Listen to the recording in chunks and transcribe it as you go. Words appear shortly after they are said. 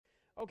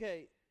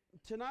Okay,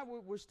 tonight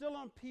we're still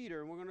on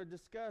Peter, and we're going to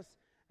discuss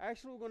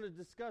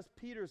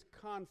Peter's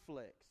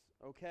conflicts,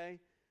 okay?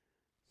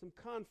 Some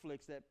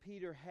conflicts that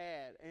Peter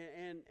had.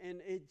 And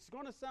it's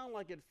going to sound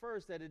like at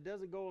first that it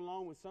doesn't go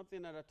along with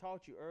something that I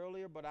taught you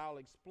earlier, but I'll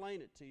explain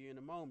it to you in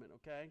a moment,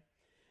 okay?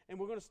 And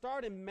we're going to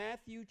start in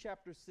Matthew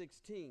chapter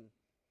 16.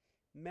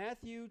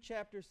 Matthew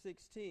chapter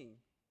 16.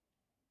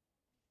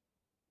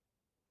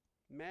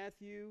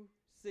 Matthew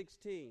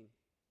 16.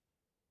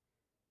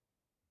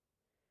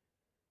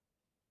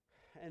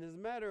 And as a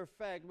matter of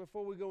fact,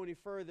 before we go any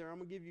further, I'm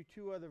going to give you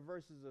two other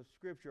verses of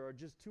Scripture, or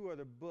just two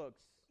other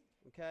books,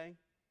 okay?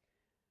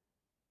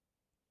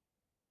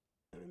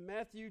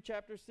 Matthew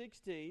chapter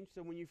 16.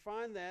 So when you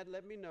find that,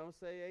 let me know.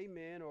 Say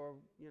amen, or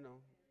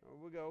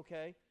we'll go,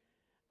 okay?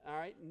 All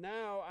right,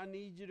 now I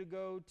need you to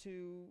go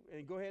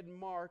ahead and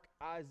mark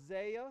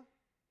Isaiah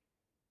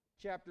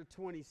chapter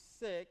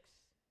 26.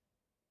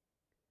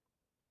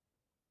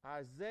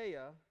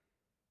 Isaiah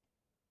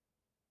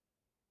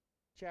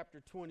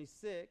chapter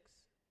 26.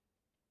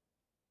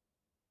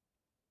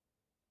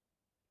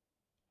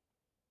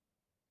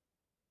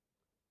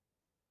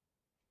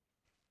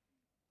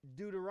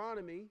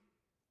 Deuteronomy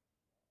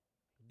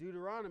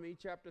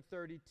chapter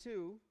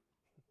 32.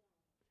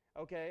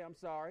 Okay, I'm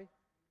sorry.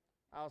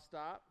 I'll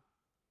stop.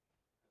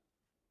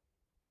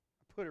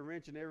 I put a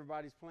wrench in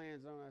everybody's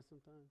plans on that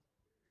sometimes.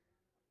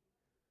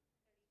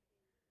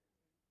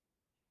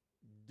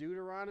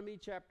 Deuteronomy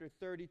chapter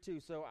 32.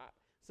 So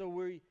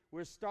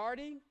we're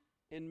starting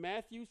in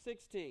Matthew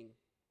 16.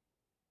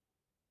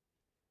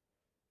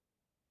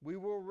 We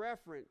will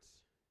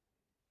reference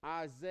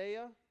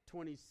Isaiah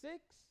 26,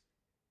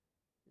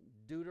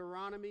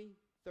 Deuteronomy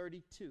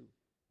 32.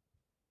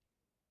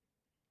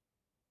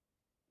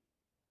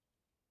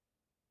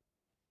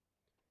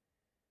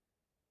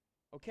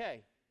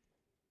 Okay,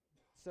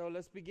 so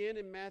let's begin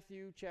in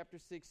Matthew chapter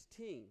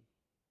 16.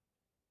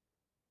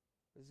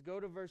 Let's go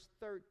to verse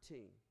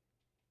 13.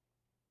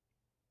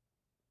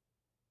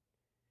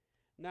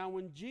 Now,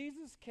 when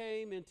Jesus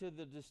came into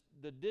the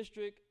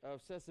district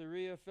of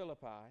Caesarea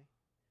Philippi,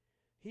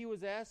 he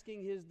was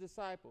asking his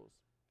disciples,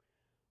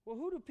 well,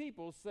 who do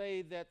people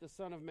say that the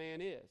Son of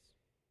Man is?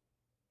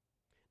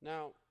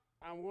 Now,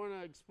 I want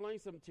to explain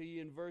something to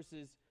you in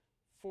verses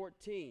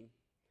 14,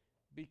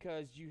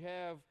 because you're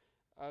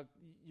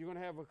going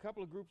to have a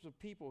couple of groups of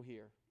people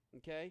here,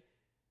 okay?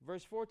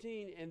 Verse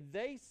 14, and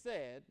they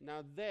said,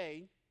 now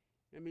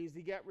it means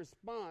he got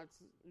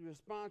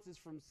responses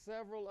from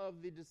several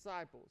of the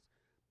disciples,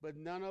 but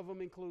none of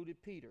them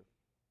included Peter,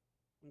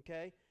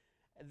 okay?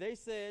 They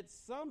said,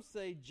 some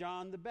say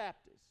John the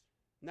Baptist.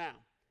 Now,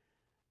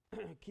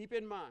 keep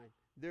in mind,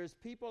 there's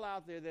people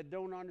out there that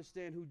don't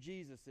understand who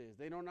Jesus is.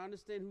 They don't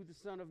understand who the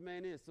Son of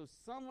Man is. So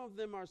some of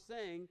them are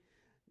saying,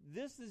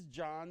 this is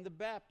John the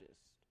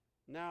Baptist.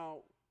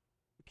 Now,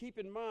 keep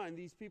in mind,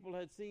 these people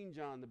had seen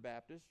John the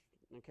Baptist,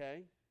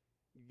 okay?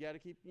 You got to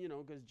keep,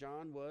 because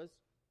John was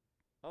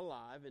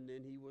alive and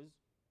then he was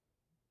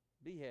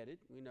beheaded,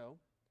 we know.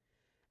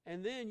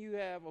 And then you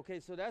have,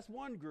 okay, so that's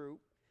one group.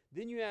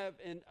 Then you have,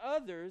 in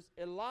others,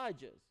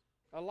 Elijah,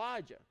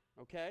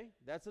 okay?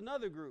 That's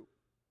another group.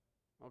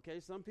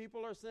 Okay, some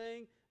people are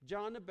saying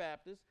John the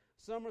Baptist.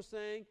 Some are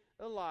saying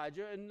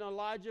Elijah. And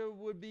Elijah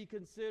would be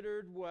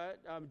considered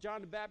what? John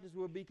the Baptist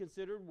would be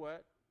considered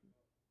what?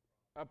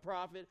 A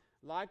prophet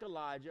like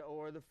Elijah,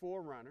 or the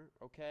forerunner,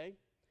 okay?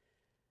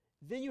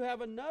 Then you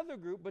have another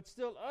group, but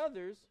still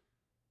others,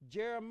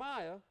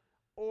 Jeremiah,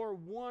 or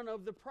one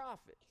of the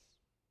prophets,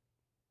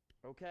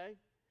 okay?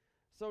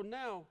 So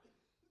now,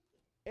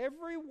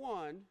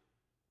 everyone,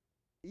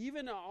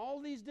 even all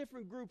these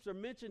different groups are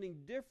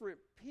mentioning different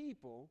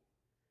people.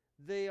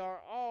 They are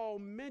all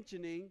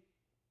mentioning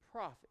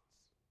prophets,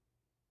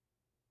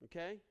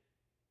 okay?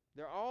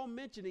 They're all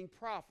mentioning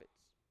prophets.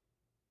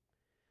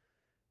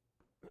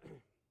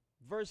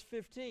 Verse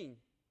 15,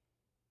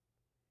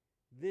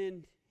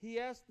 then he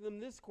asked them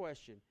this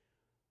question.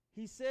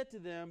 He said to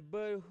them,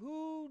 but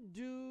who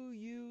do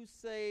you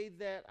say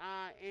that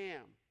I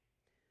am?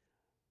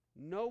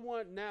 No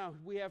one. Now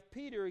we have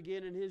Peter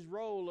again in his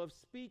role of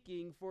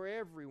speaking for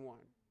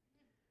everyone.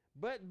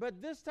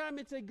 But this time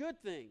it's a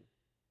good thing.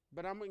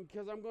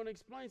 Because I'm going to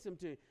explain something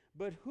to you.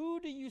 But who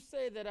do you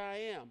say that I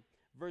am?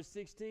 Verse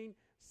 16,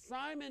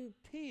 Simon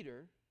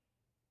Peter.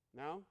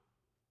 Now,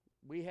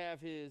 we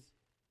have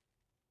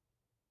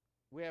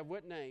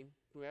what name?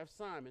 We have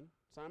Simon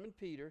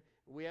Peter.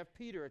 We have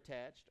Peter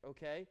attached,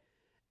 okay?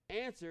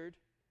 Answered.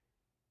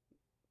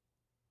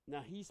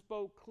 Now, he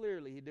spoke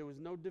clearly. There was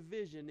no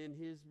division in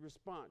his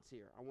response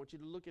here. I want you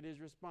to look at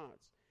his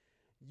response.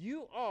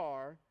 You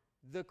are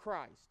the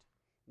Christ.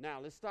 Now,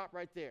 let's stop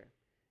right there.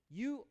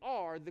 You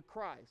are the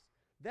Christ.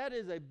 That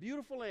is a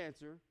beautiful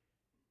answer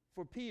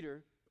for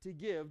Peter to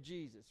give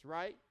Jesus,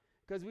 right?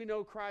 Because we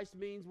know Christ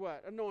means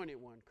what? Anointed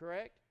one,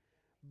 correct?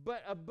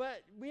 But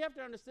we have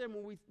to understand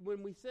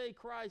when we say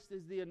Christ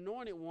is the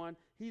anointed one,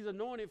 he's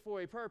anointed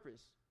for a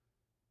purpose,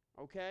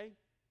 okay?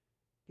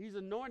 He's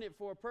anointed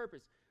for a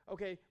purpose.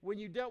 Okay, when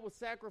you dealt with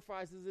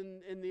sacrifices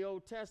in the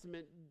Old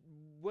Testament,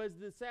 was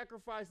the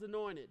sacrifice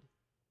anointed?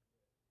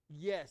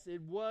 Yes,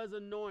 it was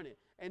anointed.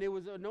 And it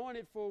was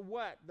anointed for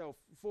what, though?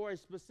 For a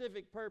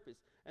specific purpose.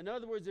 In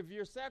other words, if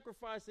you're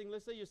sacrificing,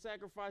 let's say you're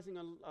sacrificing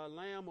a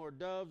lamb or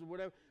doves or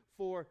whatever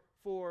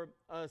for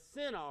a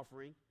sin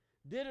offering,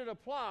 did it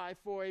apply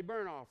for a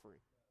burnt offering?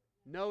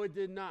 No, it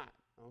did not.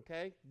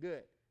 Okay,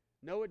 good.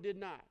 No, it did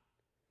not.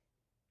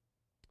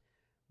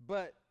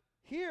 But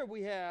here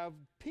we have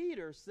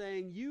Peter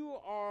saying, you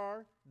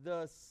are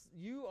the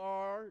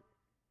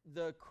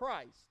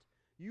Christ.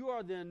 You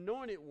are the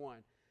anointed one.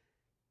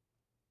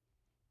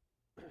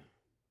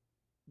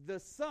 The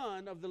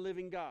Son of the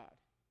living God.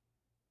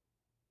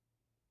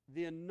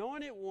 The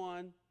anointed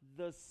one,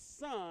 the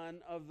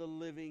Son of the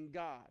living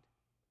God.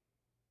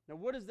 Now,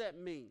 what does that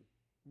mean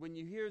when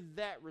you hear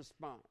that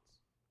response?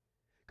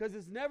 Because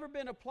it's never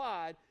been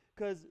applied,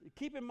 because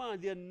keep in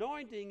mind, the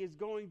anointing is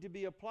going to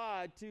be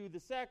applied to the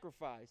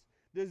sacrifice.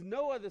 There's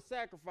no other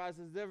sacrifice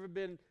that's ever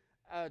been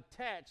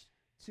attached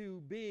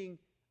to being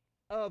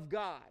of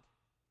God.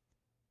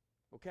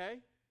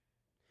 Okay?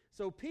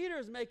 So Peter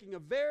is making a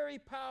very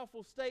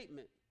powerful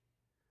statement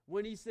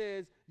when he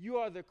says, you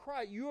are the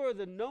Christ, you are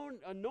the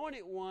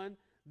anointed one,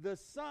 the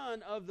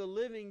Son of the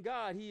living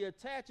God. He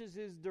attaches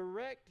his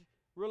direct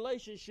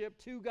relationship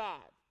to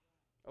God.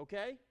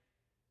 Okay?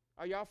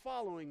 Are y'all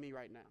following me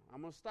right now?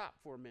 I'm going to stop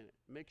for a minute.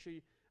 Make sure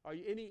you, are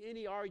you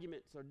any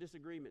arguments or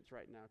disagreements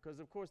right now? Because,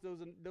 of course,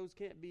 those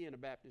can't be in a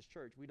Baptist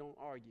church. We don't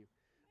argue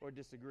or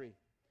disagree.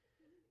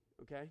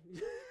 Okay?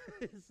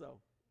 So,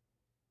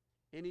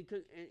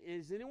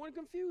 is anyone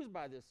confused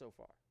by this so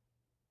far?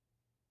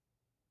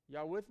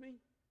 Y'all with me?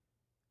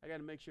 I got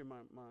to make sure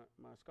my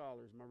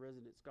scholars, my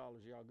resident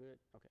scholars, y'all good?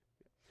 Okay.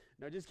 Yeah.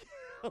 Now, just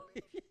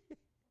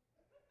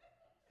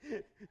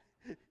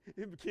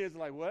kidding. Kids are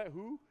like, what?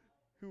 Who?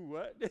 Who,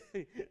 what?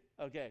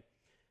 Okay.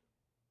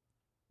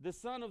 The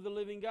Son of the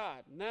living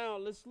God. Now,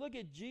 let's look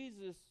at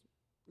Jesus.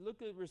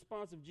 Look at the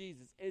response of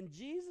Jesus. And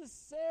Jesus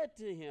said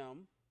to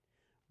him,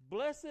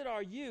 blessed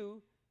are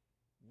you.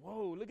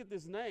 Whoa, look at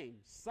this name.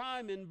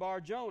 Simon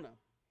Bar-Jonah.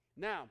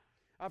 Now,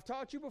 I've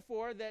taught you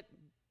before that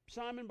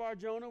Simon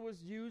Bar-Jonah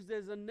was used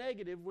as a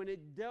negative when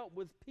it dealt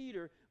with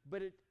Peter,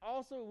 but it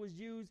also was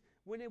used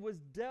when it was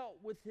dealt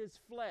with his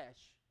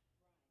flesh.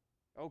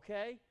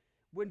 Okay?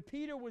 When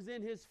Peter was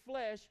in his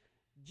flesh,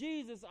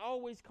 Jesus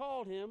always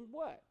called him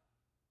what?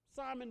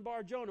 Simon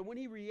Bar-Jonah. When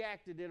he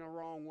reacted in a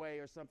wrong way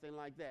or something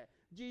like that,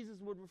 Jesus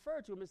would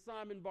refer to him as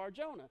Simon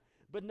Bar-Jonah.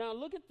 But now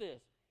look at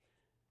this.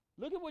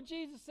 Look at what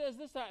Jesus says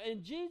this time.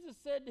 And Jesus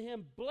said to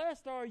him,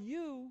 blessed are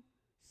you,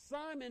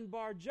 Simon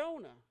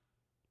Bar-Jonah.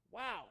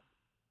 Wow.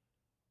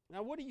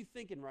 Now, what are you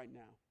thinking right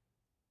now?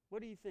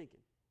 What are you thinking?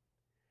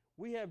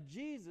 We have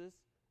Jesus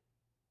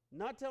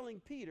not telling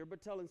Peter,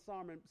 but telling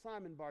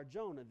Simon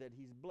Bar-Jonah that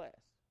he's blessed.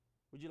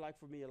 Would you like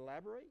for me to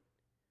elaborate?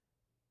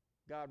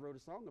 God wrote a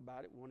song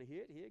about it. Want to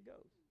hear it? Here it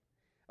goes.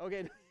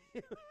 Okay.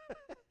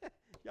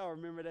 Y'all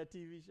remember that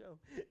TV show?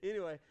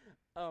 Anyway,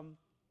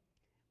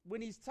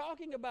 when he's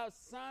talking about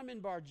Simon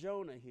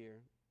Bar-Jonah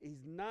here,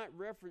 he's not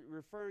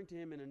referring to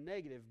him in a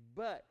negative,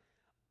 but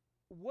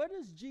what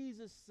does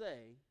Jesus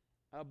say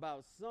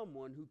about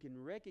someone who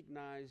can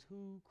recognize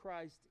who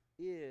Christ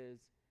is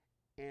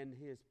and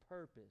his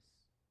purpose?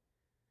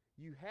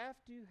 You have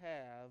to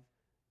have,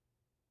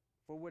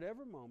 for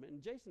whatever moment,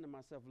 and Jason and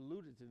myself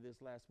alluded to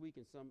this last week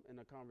in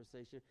a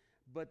conversation,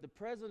 but the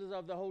presence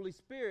of the Holy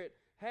Spirit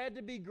had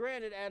to be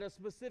granted at a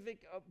specific,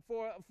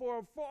 for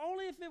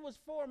only if it was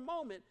for a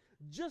moment,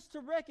 just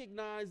to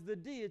recognize the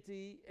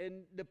deity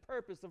and the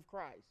purpose of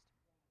Christ.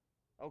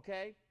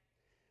 Okay?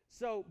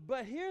 So,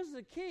 but here's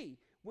the key.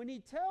 When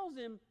he calls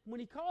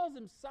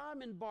him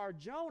Simon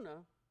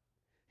Bar-Jonah,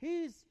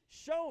 he's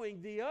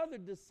showing the other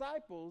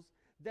disciples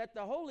that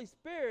the Holy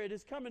Spirit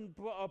is coming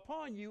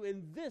upon you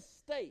in this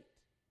state.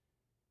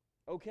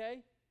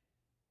 Okay?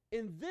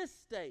 In this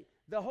state,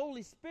 the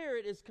Holy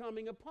Spirit is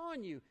coming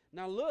upon you.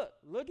 Now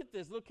look at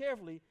this, look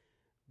carefully,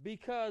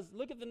 because,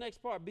 look at the next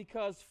part,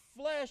 because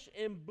flesh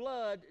and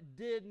blood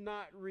did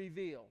not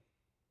reveal.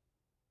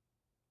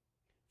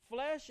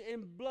 Flesh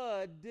and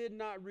blood did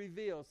not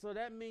reveal. So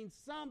that means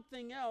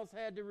something else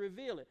had to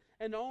reveal it.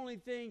 And the only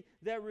thing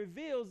that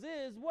reveals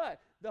is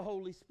what? The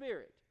Holy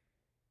Spirit.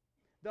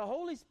 The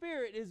Holy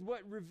Spirit is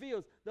what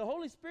reveals. The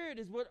Holy Spirit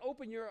is what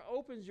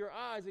opens your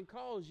eyes and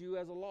calls you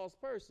as a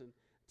lost person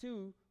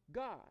to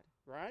God,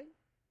 right?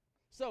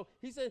 So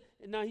he said,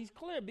 now he's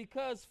clear,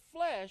 because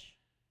flesh,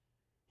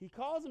 he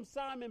calls him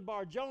Simon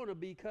Bar-Jonah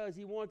because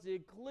he wants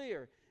it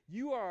clear.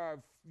 You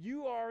are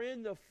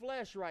in the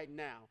flesh right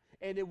now.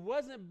 And it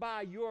wasn't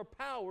by your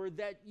power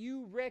that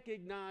you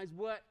recognize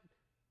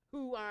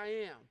who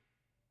I am.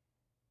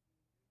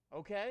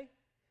 Okay?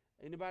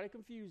 Anybody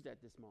confused at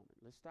this moment?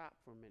 Let's stop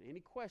for a minute. Any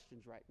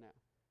questions right now?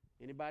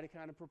 Anybody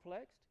kind of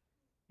perplexed?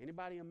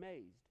 Anybody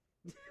amazed?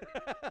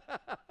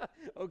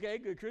 Okay,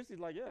 good. Christy's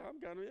like, yeah,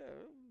 I'm kind of, yeah.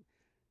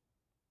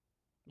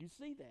 You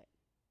see that?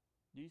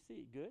 Do you see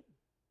it? Good?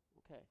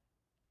 Okay.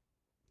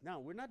 Now,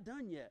 we're not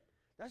done yet.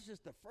 That's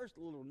just the first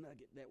little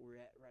nugget that we're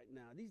at right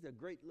now. These are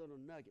great little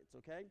nuggets,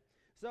 okay?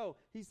 So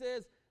he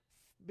says,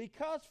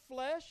 because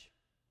flesh,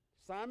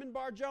 Simon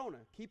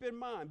Bar-Jonah, keep in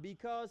mind,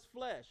 because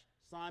flesh,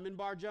 Simon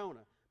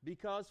Bar-Jonah.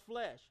 Because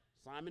flesh,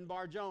 Simon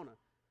Bar-Jonah.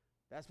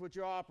 That's what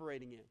you're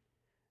operating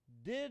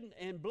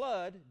in.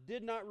 Blood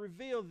did not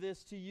reveal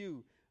this to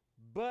you,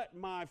 but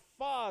my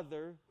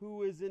Father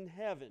who is in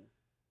heaven.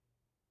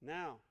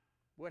 Now,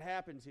 what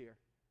happens here?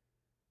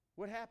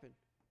 What happened?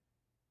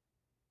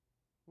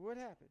 What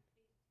happened?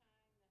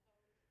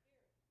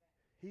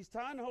 He's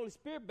tying the Holy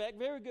Spirit back.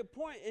 Very good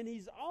point. And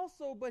he's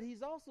also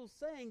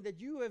saying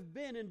that you have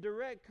been in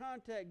direct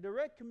contact,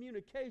 direct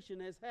communication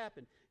has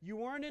happened. You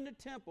weren't in the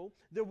temple.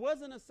 There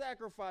wasn't a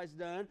sacrifice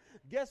done.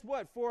 Guess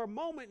what? For a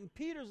moment in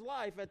Peter's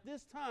life at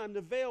this time,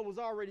 the veil was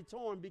already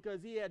torn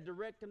because he had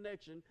direct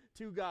connection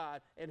to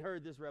God and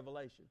heard this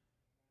revelation.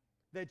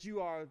 That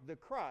you are the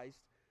Christ,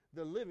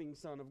 the living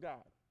Son of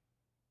God.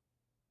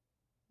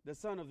 The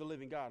Son of the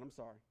living God, I'm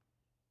sorry.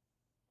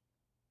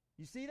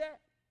 You see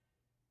that?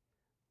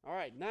 All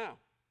right, now,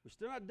 we're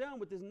still not done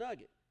with this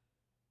nugget.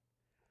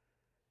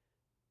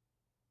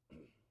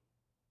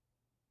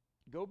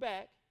 Go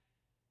back.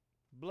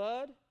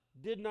 Blood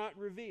did not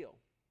reveal.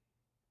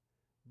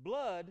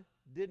 Blood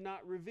did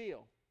not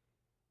reveal.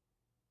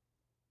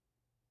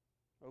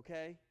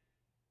 Okay?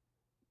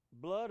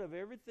 Blood of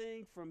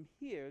everything from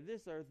here,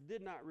 this earth,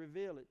 did not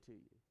reveal it to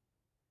you.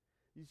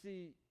 You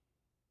see,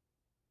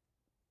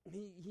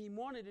 he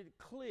wanted it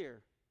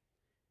clear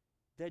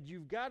that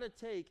you've got to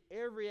take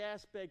every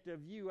aspect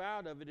of you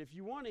out of it. If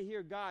you want to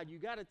hear God, you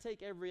got to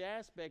take every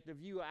aspect of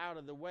you out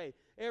of the way.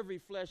 Every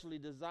fleshly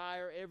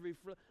desire,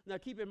 Now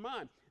keep in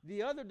mind,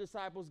 the other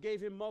disciples gave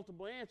him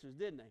multiple answers,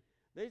 didn't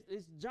they?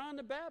 It's John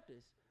the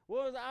Baptist.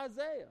 What was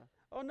Isaiah?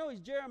 Oh no,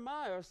 he's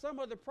Jeremiah or some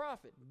other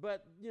prophet.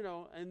 But,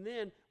 and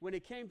then when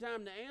it came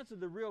time to answer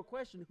the real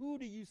question, who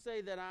do you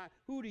say that I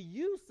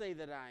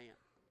am?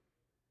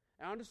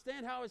 I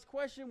understand how his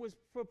question was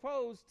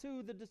proposed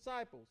to the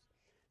disciples.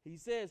 He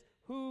says,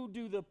 who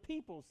do the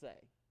people say? Right.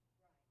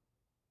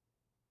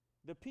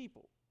 The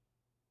people.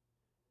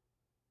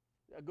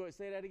 Go ahead,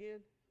 say that again.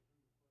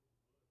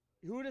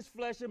 Who does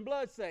flesh and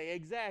blood say?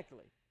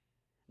 Exactly.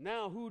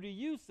 Now, who do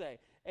you say?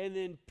 And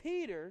then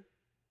Peter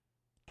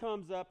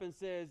comes up and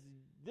says,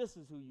 this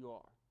is who you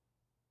are.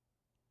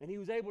 And he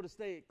was able to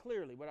say it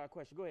clearly without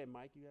question. Go ahead,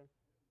 Mike. You got it.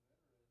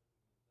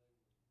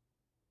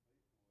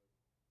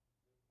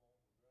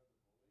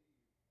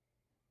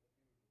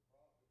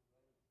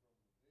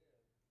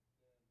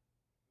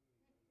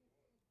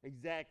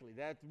 Exactly.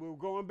 We're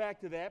going back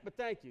to that, but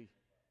thank you.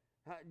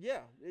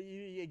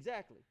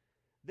 Exactly.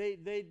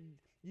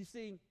 You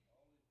see,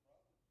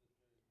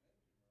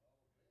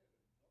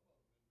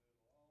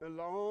 a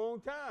long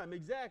time,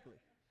 exactly.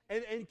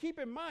 And keep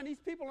in mind, these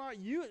people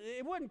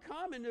it wasn't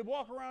common to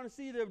walk around and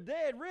see the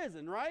dead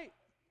risen, right?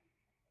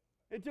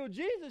 Until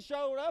Jesus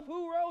showed up,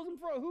 who rose him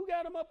from? Who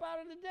got him up out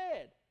of the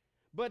dead?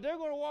 But they're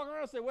going to walk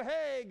around and say, well,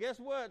 hey, guess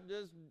what?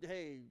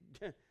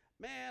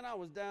 Man, I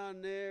was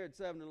down there at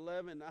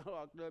 7-Eleven, and I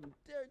walked up, and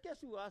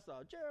guess who I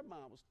saw?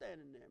 Jeremiah was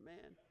standing there,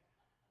 man.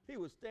 He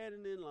was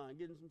standing in line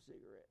getting some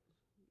cigarettes.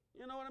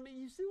 You know what I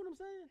mean? You see what I'm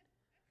saying?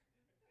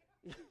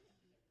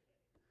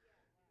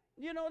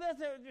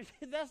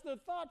 That's the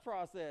thought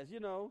process,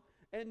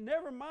 And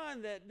never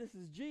mind that this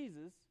is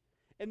Jesus,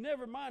 and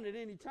never mind at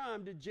any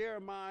time did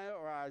Jeremiah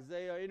or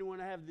Isaiah or anyone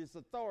have this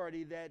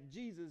authority that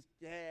Jesus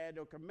had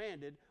or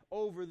commanded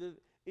over the...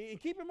 And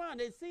keep in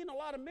mind, they've seen a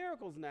lot of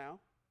miracles now.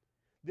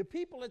 The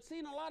people had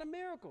seen a lot of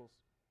miracles.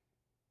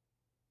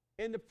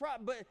 And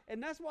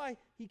that's why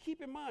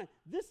keep in mind,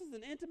 this is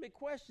an intimate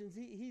question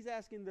he's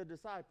asking the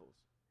disciples.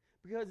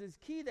 Because it's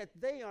key that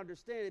they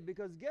understand it,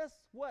 because guess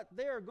what?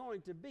 They're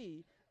going to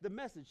be the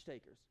message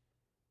takers.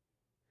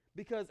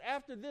 Because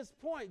after this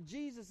point,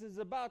 Jesus is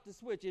about to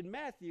switch. In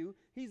Matthew,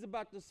 he's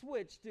about to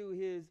switch to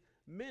his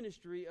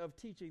ministry of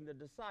teaching the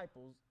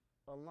disciples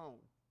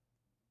alone.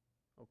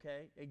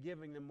 Okay? And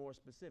giving them more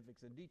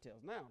specifics and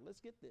details. Now,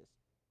 let's get this.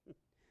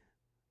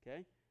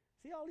 Okay?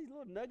 See all these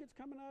little nuggets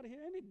coming out of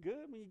here? Ain't it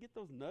good when you get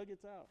those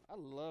nuggets out? I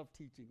love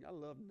teaching. I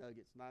love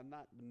nuggets.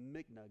 Not the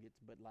McNuggets,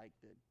 but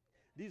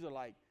these are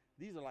like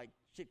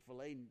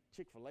Chick-fil-A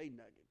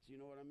nuggets. You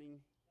know what I mean?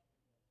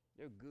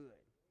 They're good.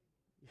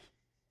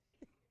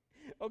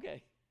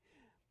 Okay.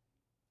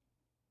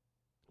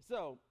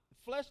 So,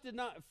 blood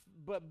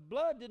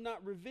did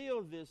not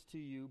reveal this to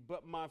you,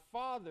 but my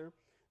Father.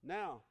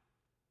 Now,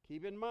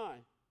 keep in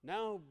mind,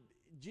 now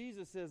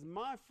Jesus says,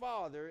 my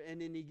Father,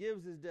 and then he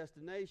gives his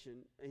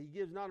destination. And he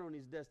gives not only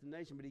his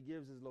destination, but he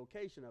gives his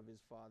location of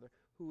his Father,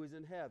 who is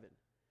in heaven.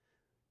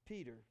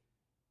 Peter,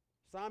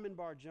 Simon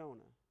Bar-Jonah,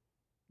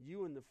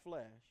 you in the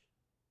flesh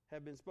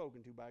have been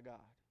spoken to by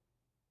God.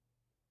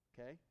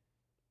 Okay?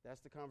 That's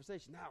the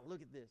conversation. Now,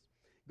 look at this.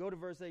 Go to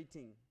verse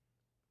 18.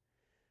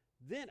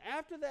 Then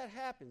after that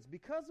happens,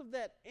 because of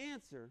that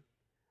answer,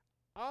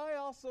 I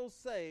also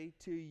say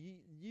to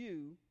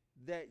you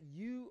that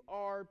you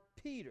are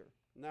Peter.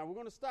 Now, we're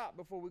going to stop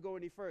before we go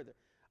any further.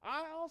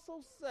 I also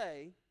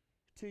say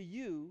to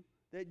you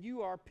that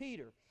you are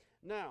Peter.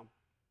 Now,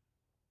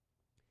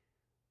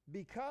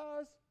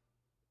 because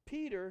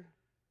Peter,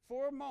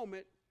 for a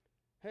moment,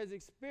 has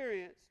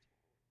experienced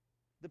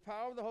the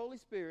power of the Holy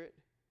Spirit,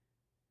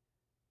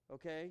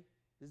 okay?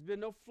 There's been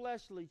no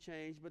fleshly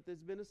change, but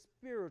there's been a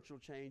spiritual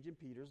change in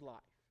Peter's life,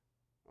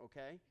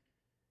 okay?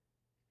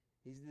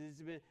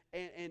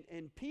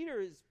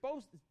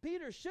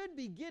 Peter should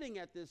be getting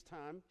at this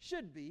time,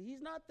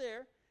 he's not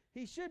there,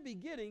 he should be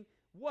getting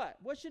what?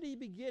 What should he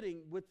be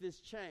getting with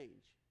this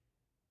change?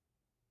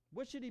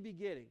 What should he be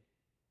getting?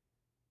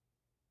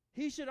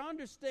 He should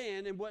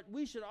understand, and what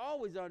we should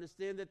always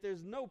understand, that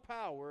there's no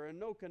power and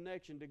no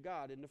connection to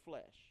God in the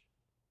flesh.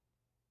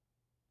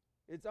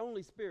 It's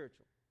only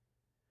spiritual.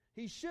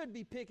 He should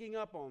be picking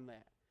up on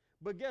that.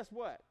 But guess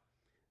what?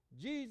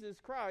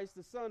 Jesus Christ,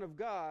 the Son of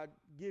God,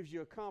 gives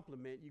you a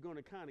compliment. You're going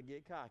to kind of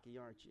get cocky,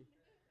 aren't you?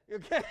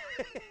 Okay?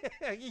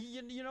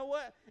 you know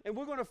what? And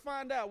we're going to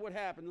find out what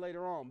happened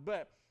later on.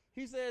 But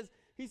he said,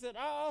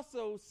 I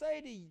also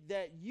say to you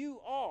that you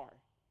are.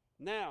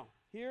 Now,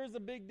 here's a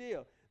big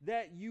deal.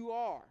 That you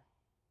are.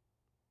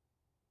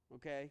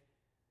 Okay?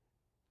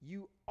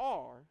 You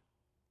are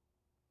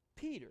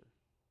Peter.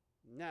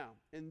 Now,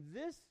 in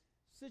this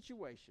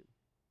situation,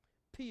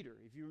 Peter,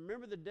 if you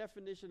remember the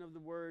definition of the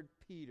word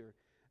Peter,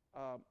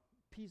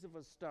 piece of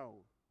a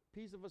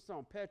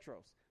stone,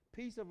 Petros,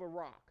 piece of a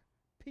rock,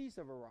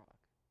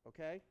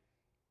 okay?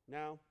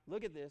 Now,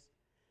 look at this.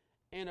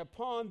 And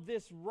upon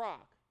this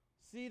rock,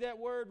 see that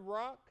word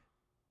rock?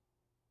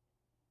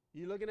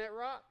 You looking at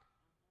rock?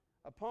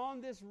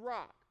 Upon this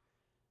rock,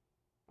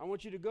 I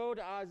want you to go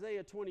to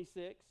Isaiah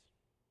 26.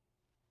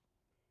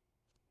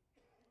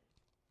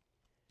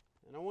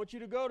 And I want you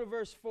to go to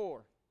verse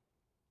 4.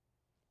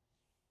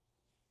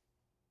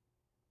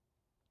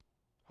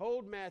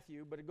 Hold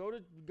Matthew, but go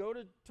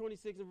to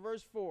 26 and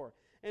verse 4.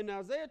 In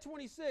Isaiah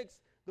 26,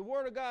 the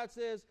Word of God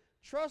says,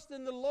 trust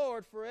in the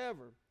Lord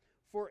forever.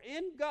 For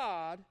in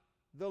God,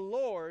 the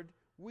Lord,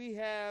 we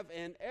have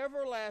an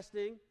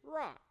everlasting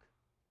rock.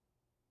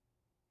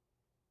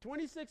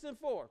 26 and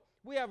 4.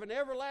 We have an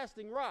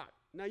everlasting rock.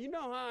 Now, you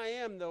know how I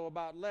am, though,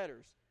 about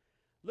letters.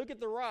 Look at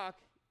the rock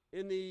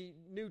in the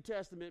New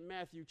Testament,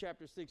 Matthew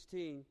chapter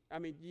 16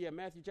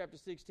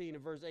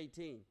 and verse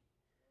 18.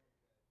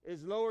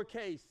 It's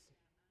lowercase.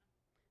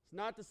 It's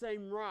not the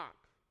same rock.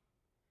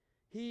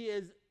 He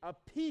is a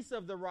piece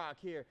of the rock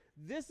here.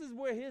 This is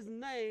where his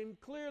name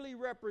clearly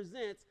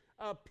represents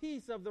a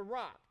piece of the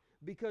rock.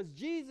 Because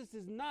Jesus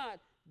is not,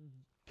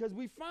 because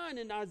we find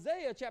in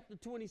Isaiah chapter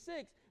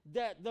 26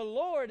 that the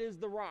Lord is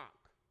the rock.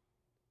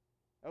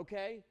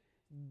 Okay?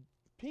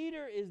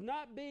 Peter is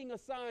not being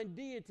assigned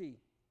deity.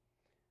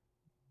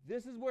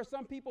 This is where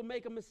some people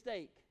make a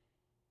mistake.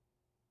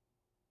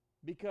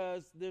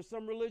 Because there's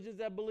some religions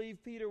that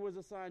believe Peter was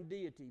assigned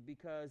deity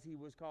because he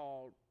was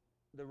called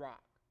the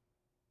rock.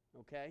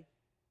 Okay?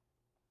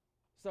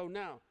 So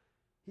now,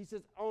 he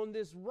says, upon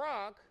this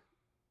rock,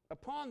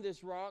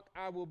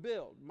 I will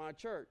build my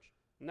church.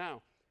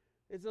 Now,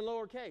 it's a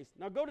lowercase.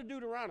 Now go to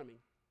Deuteronomy.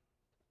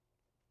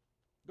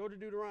 Go to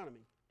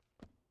Deuteronomy.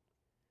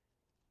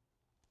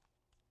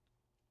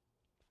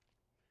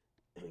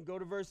 Go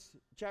to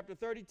chapter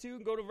 32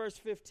 and go to verse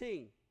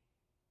 15.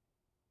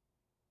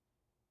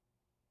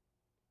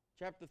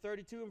 Chapter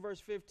 32 and verse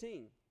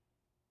 15.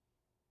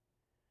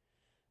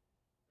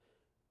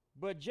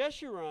 But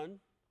Jeshurun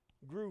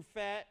grew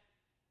fat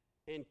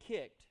and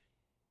kicked.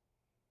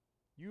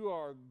 You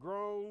are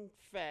grown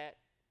fat,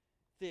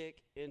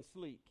 thick, and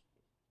sleek.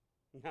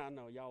 I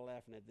know, y'all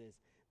laughing at this.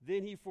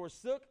 Then he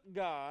forsook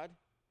God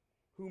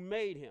who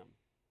made him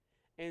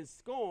and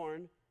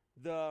scorned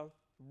the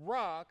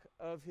rock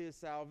of his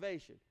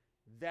salvation.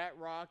 That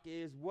rock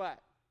is what?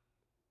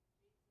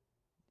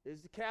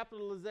 Is the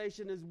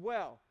capitalization as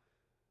well.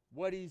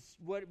 What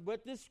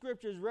this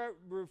scripture is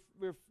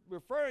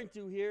referring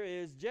to here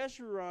is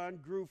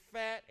Jeshurun grew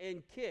fat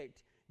and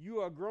kicked. You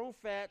are grown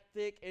fat,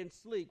 thick, and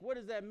sleek. What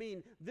does that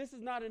mean? This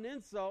is not an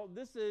insult.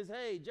 This is,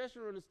 hey,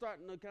 Jeshurun is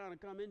starting to kind of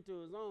come into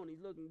his own.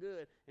 He's looking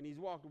good, and he's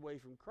walked away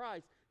from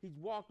Christ. He's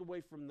walked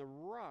away from the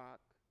rock.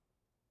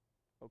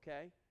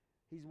 Okay?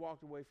 He's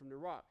walked away from the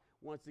rock.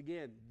 Once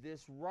again,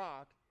 this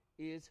rock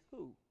is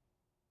who?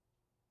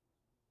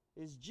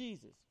 Is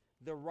Jesus.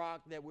 The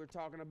rock that we're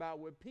talking about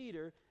with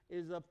Peter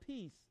is a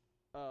piece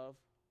of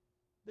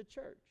the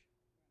church.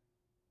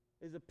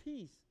 Is a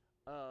piece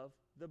of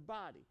the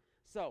body.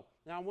 So,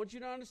 now I want you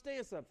to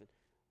understand something.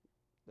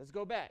 Let's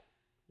go back.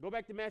 Go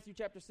back to Matthew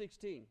chapter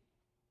 16.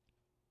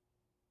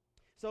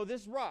 So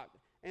this rock,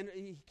 and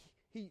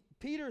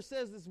Peter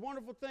says this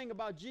wonderful thing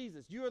about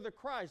Jesus. You are the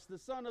Christ, the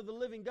Son of the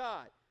living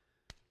God.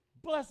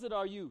 Blessed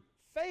are you.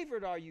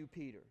 Favored are you,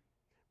 Peter.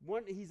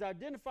 He's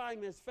identifying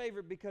him as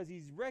favored because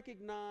he's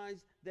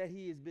recognized that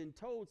he has been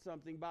told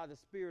something by the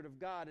Spirit of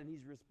God, and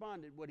he's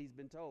responded what he's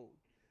been told.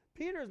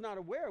 Peter is not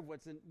aware of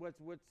what's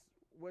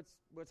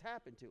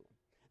happened to him.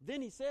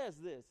 Then he says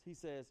this. He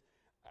says,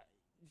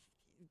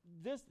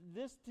 this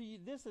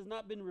has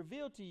not been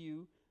revealed to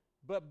you,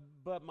 but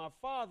my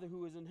Father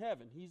who is in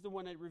heaven. He's the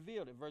one that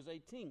revealed it. Verse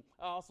 18,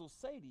 I also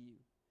say to you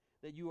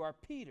that you are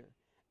Peter,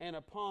 and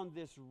upon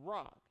this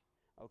rock,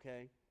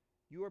 okay,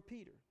 you are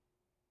Peter.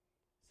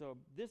 So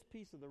this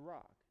piece of the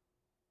rock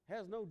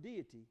has no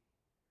deity,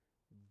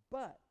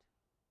 But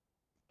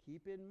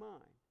keep in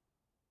mind,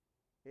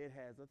 it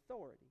has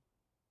authority.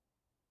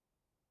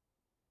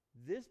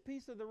 This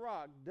piece of the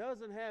rock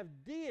doesn't have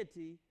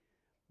deity,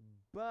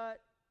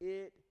 but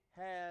it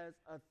has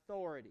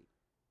authority.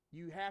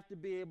 You have to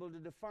be able to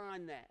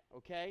define that,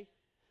 okay?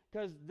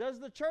 Because does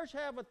the church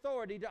have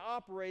authority to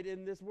operate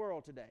in this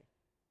world today?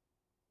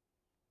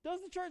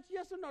 Does the church,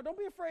 yes or no? Don't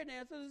be afraid to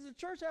answer. Does the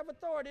church have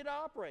authority to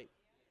operate?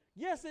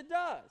 Yes, it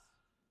does.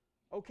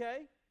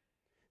 Okay?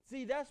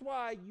 See, that's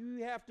why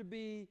you have to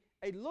be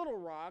a little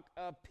rock,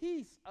 a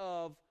piece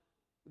of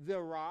the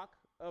rock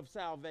of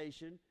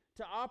salvation,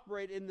 to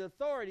operate in the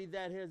authority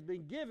that has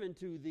been given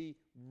to the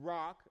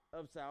rock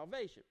of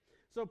salvation.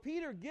 So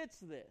Peter gets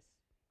this.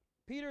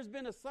 Peter's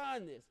been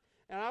assigned this.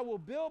 And I will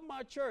build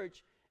my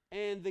church,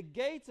 and the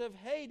gates of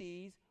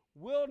Hades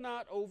will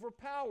not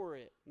overpower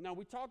it. Now,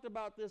 we talked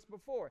about this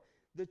before.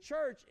 The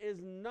church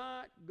is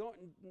not going...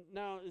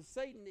 Now, is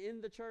Satan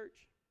in the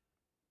church?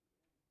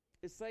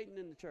 Is Satan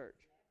in the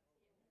church?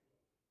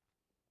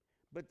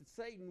 But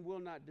Satan will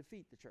not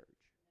defeat the church.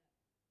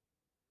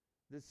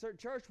 The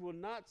church will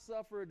not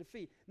suffer a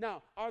defeat.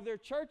 Now, are there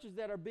churches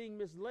that are being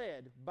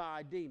misled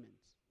by demons?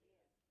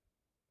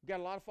 We've got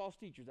a lot of false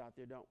teachers out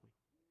there, don't we?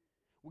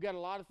 We got a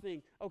lot of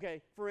things.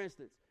 Okay, for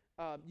instance,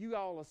 you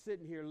all are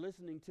sitting here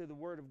listening to the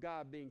Word of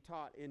God being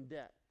taught in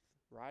depth,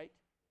 right?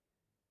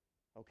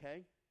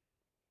 Okay?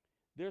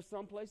 There's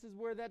some places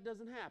where that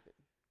doesn't happen,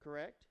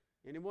 correct?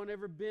 Anyone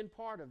ever been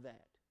part of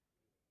that?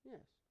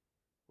 Yes.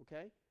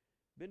 Okay?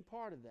 Been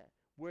part of that.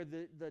 Where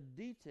the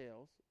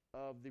details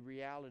of the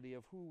reality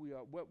of who we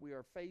are, what we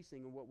are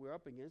facing, and what we're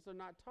up against are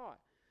not taught.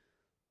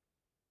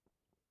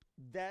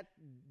 That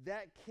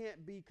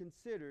can't be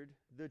considered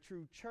the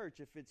true church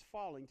if it's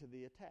falling to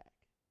the attack.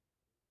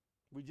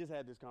 We just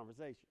had this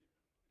conversation.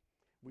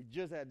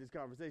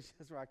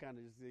 That's why I kind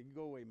of just said, "You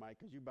go away, Mike,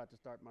 because you're about to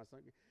start my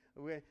son."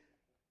 Okay.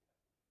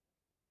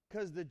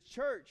 Because the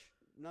church,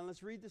 now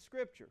let's read the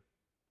scripture.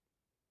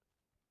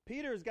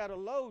 Peter's got a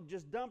load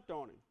just dumped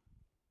on him.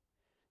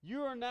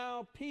 You are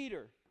now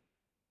Peter,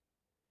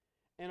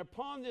 and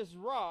upon this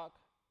rock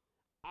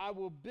I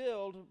will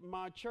build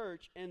my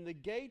church, and the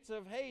gates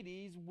of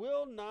Hades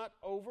will not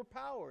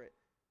overpower it.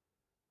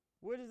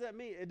 What does that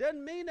mean? It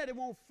doesn't mean that it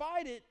won't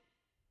fight it.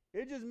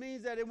 It just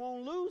means that it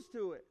won't lose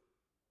to it.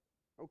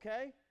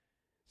 Okay?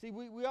 See,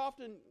 we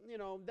often,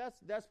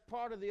 that's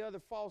part of the other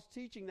false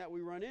teaching that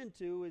we run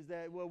into is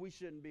that, well, we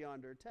shouldn't be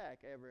under attack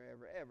ever.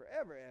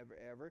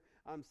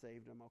 I'm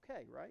saved, I'm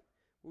okay, right?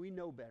 We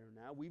know better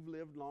now. We've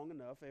lived long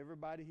enough.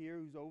 Everybody here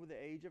who's over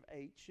the age of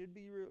 8 should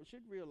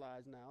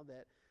realize now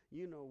that,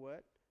 you know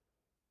what?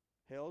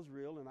 Hell's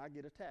real and I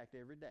get attacked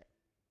every day.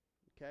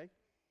 Okay?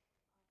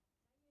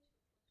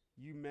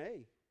 You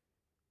may.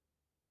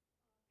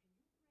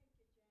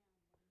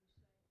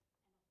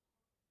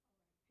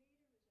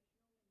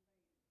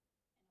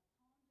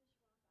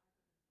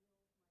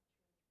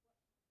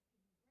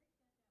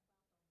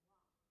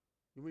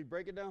 Can we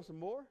break it down some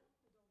more?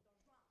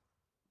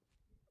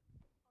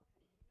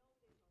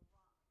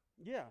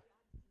 Yeah.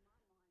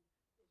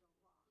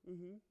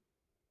 Mm-hmm.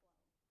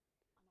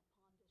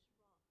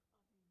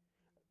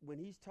 When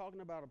he's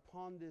talking about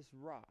upon this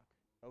rock,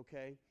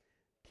 okay,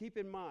 keep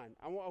in mind,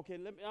 I'm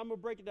going to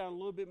break it down a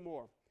little bit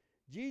more.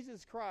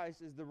 Jesus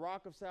Christ is the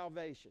rock of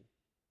salvation,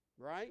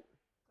 right?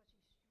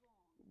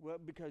 Well,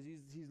 because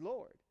he's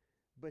Lord.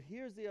 But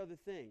here's the other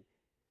thing.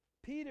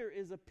 Peter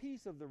is a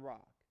piece of the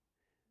rock.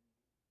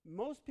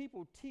 Most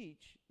people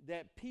teach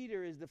that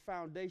Peter is the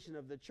foundation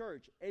of the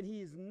church, and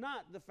he is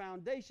not the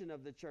foundation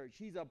of the church.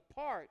 He's a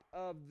part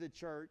of the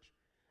church,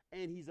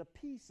 and he's a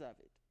piece of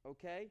it,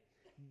 okay?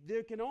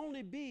 There can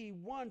only be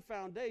one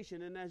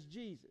foundation, and that's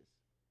Jesus.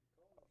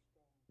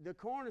 The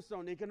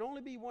cornerstone. There can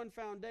only be one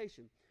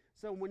foundation.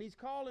 So when he's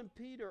calling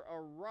Peter a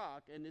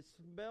rock, and it's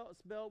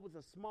spelled with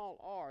a small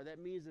r, that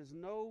means there's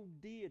no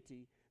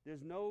deity.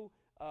 There's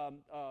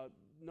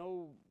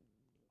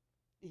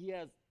he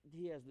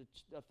has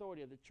the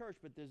authority of the church,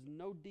 but there's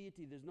no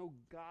deity, there's no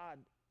God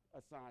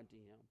assigned to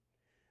him.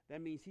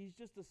 That means he's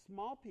just a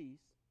small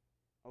piece,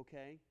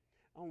 okay,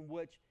 on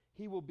which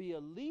he will be a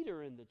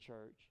leader in the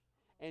church,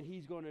 and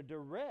he's going to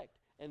direct.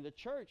 And the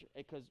church,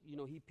 because,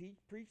 he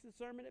preached the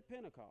sermon at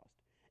Pentecost,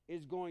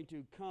 is going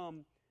to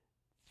come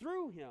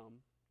through him,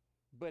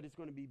 but it's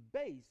going to be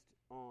based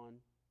on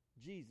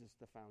Jesus,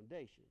 the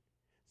foundation.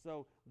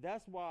 So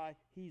that's why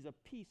he's a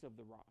piece of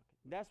the rock.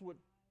 That's what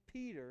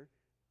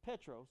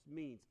Petros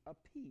means, a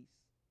piece,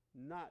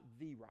 not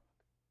the rock.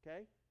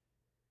 Okay?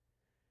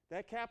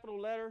 That capital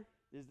letter,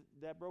 is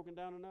that broken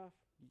down enough?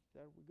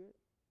 That we good?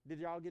 Did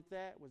y'all get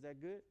that? Was that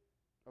good?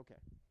 Okay.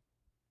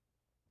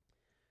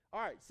 All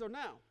right, so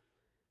now,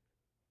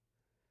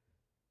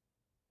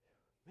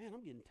 man,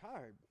 I'm getting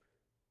tired.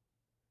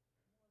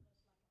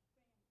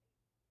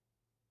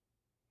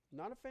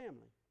 Not a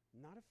family,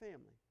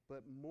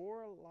 but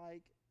more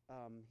like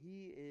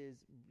he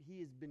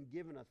has been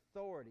given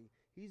authority.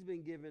 He's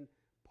been given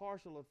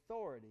partial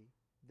authority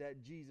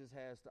that Jesus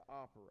has to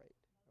operate.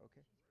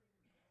 Okay.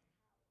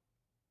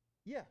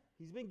 Yeah,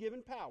 he's been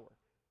given power.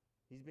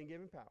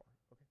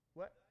 Okay.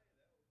 What?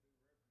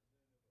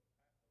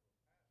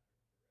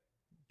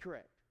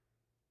 Correct.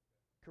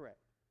 Correct.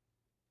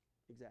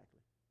 Exactly.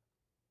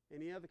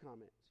 Any other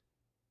comments?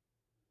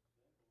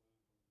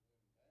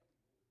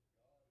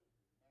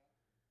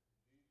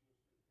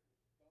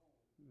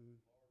 Mm-hmm.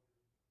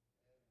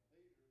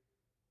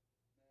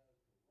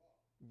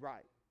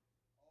 Right.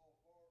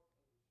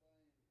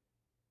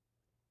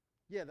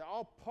 Yeah, they're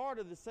all part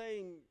of the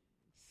same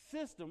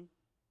system.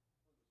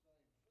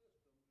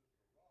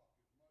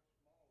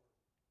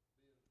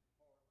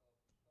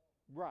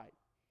 Right.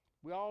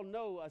 We all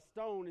know a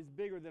stone is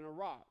bigger than a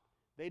rock.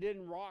 They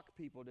didn't rock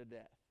people to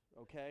death,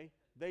 okay?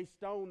 They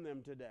stoned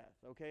them to death,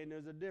 okay? And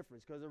there's a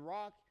difference because a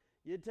rock,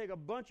 you'd take a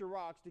bunch of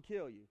rocks to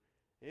kill you.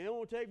 And it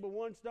won't take but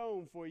one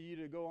stone for you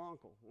to go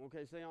uncle,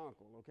 okay? Say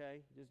uncle,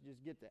 okay?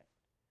 Just get that.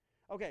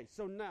 Okay,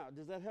 so now,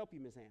 does that help you,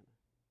 Miss Hannah?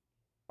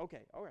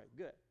 Okay, all right,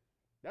 good.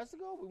 That's the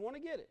goal. We want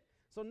to get it.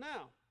 So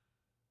now,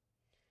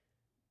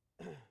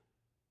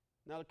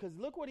 because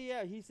look what he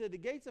had. He said the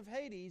gates of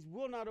Hades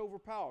will not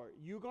overpower.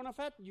 You're gonna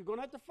have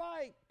to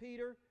fight,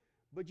 Peter,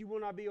 but you will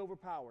not be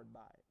overpowered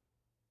by it.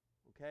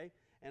 Okay?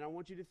 And I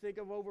want you to think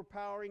of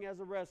overpowering as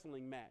a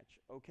wrestling match.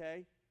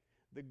 Okay?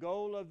 The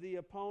goal of the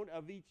opponent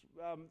of each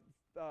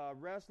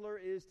wrestler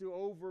is to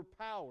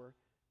overpower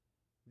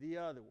the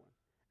other one.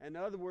 In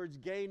other words,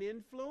 gain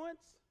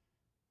influence,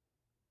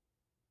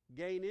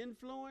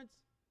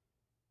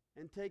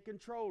 and take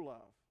control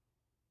of.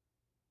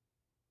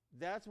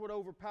 That's what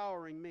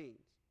overpowering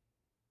means.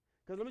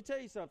 Because let me tell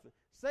you something.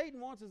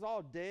 Satan wants us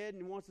all dead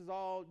and wants us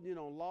all,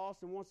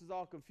 lost and wants us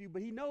all confused.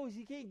 But he knows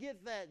he can't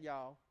get that,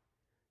 y'all.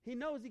 He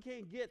knows he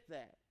can't get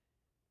that.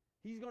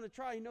 He's going to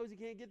try. He knows he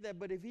can't get that.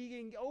 But if he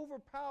can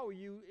overpower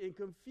you and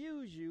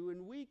confuse you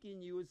and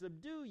weaken you and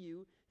subdue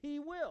you, he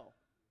will.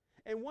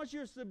 And once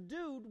you're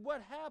subdued,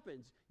 what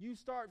happens? You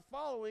start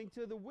following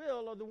to the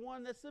will of the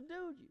one that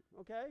subdued you.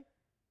 Okay?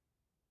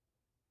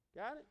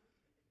 Got it?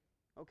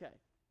 Okay.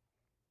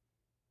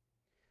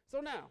 So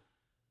now,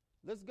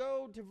 let's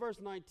go to verse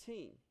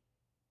 19.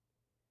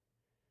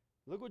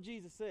 Look what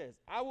Jesus says.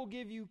 I will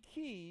give you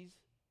keys.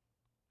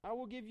 I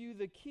will give you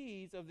the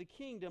keys of the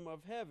kingdom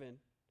of heaven.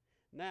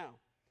 Now,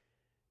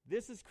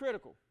 this is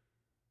critical.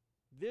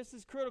 This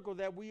is critical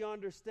that we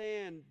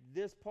understand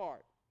this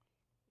part.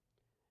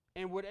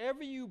 And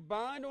whatever you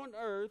bind on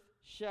earth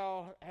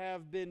shall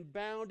have been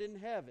bound in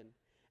heaven.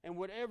 And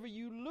whatever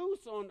you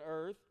loose on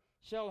earth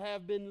shall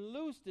have been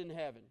loosed in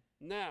heaven.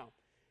 Now,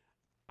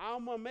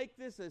 I'm going to make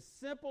this as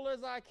simple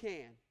as I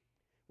can.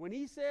 When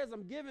he says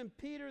I'm giving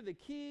Peter the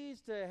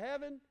keys to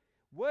heaven,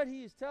 what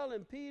he's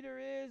telling Peter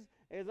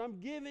is I'm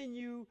giving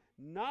you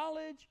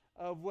knowledge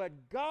of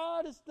what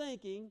God is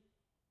thinking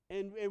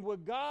and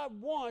what God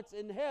wants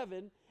in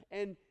heaven.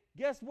 And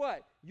guess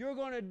what? You're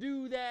going to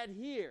do that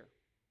here.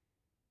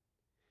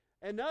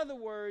 In other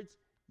words,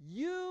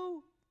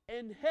 you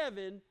and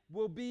heaven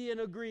will be in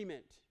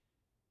agreement.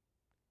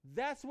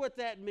 That's what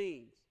that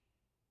means.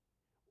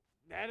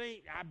 That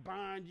ain't, I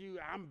bind you,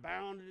 I'm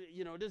bound,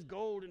 this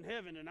gold in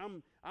heaven, and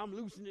I'm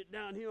loosing it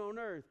down here on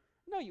earth.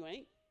 No, you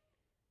ain't.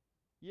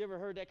 You ever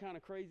heard that kind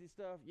of crazy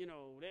stuff?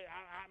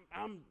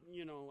 I'm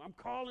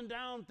calling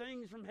down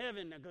things from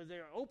heaven because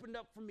they're opened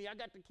up for me. I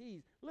got the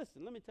keys.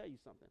 Listen, let me tell you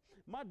something.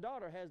 My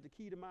daughter has the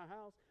key to my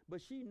house,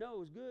 but she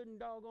knows good and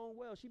doggone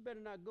well she better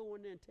not go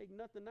in there and take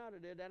nothing out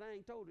of there that I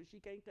ain't told her she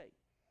can't take.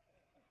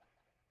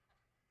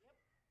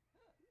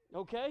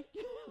 Yep. Okay?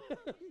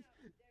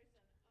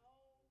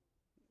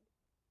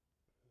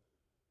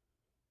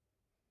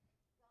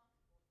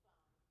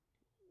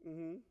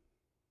 Mm-hmm.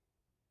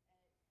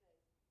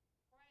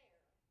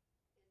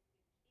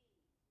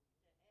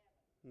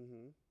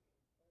 Mm-hmm.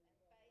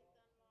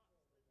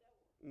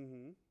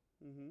 Mm-hmm.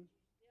 Mm-hmm.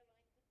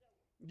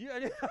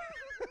 Yeah.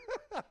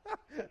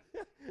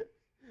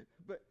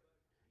 But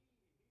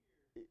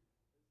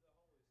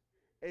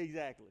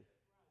exactly.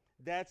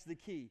 That's the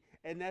key.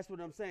 And that's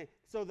what I'm saying.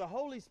 So the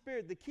Holy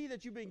Spirit, the key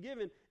that you've been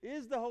given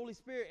is the Holy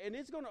Spirit, and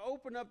it's going to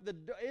open up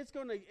it's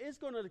going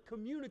to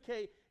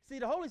communicate. See,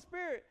 the Holy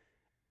Spirit,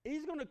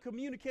 he's going to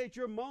communicate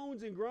your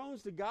moans and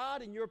groans to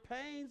God and your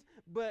pains,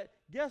 but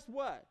guess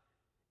what?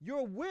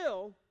 Your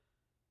will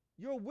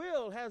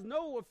has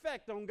no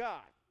effect on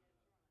God.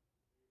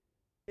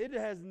 It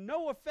has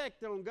no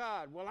effect on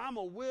God. Well, I'm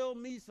going to will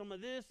me some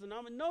of this, and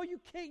no, you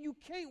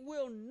can't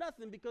will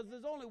nothing because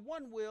there's only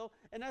one will,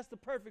 and that's the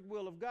perfect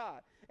will of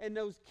God. And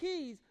those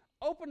keys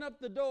open up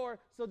the door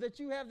so that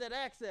you have that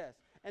access.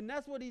 And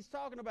that's what he's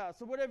talking about.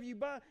 So whatever you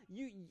buy,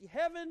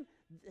 heaven,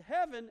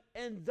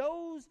 and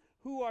those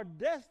who are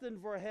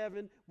destined for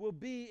heaven will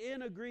be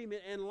in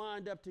agreement and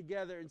lined up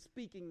together and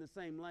speaking the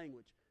same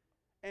language.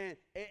 And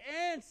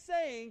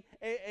saying,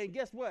 and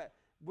guess what?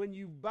 When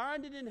you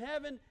bind it in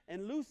heaven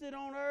and loose it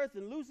on earth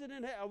and loose it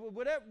in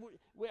whatever,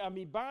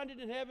 bind it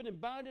in heaven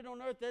and bind it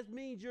on earth, that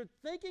means you're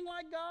thinking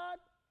like God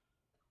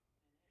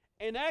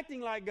and acting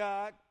like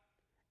God,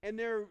 and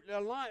they're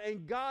aligned,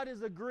 and God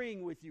is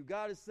agreeing with you.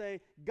 God is saying,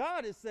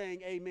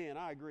 amen,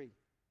 I agree.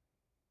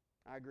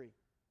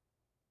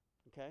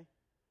 Okay?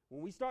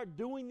 When we start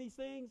doing these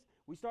things,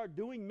 we start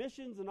doing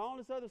missions and all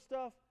this other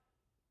stuff,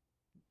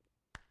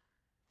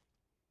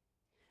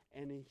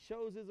 And he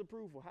shows his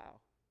approval. How?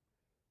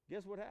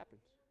 Guess what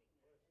happens?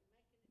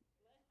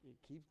 It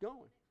keeps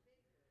going.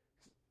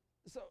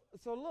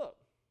 So look.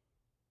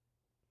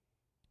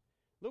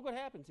 Look what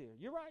happens here.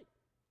 You're right.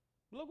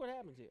 Look what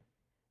happens here.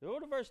 Go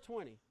to verse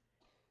 20.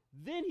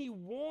 Then he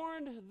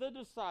warned the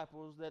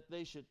disciples that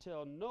they should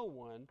tell no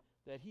one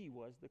that he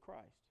was the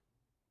Christ.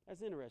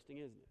 That's interesting,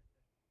 isn't it?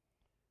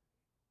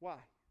 Why?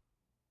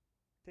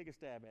 Take a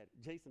stab at it.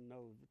 Jason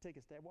knows. Take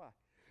a stab. Why?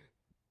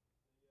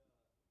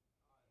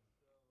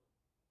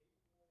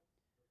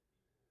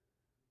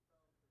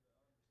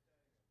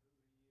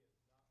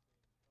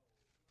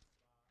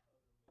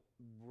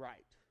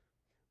 Right.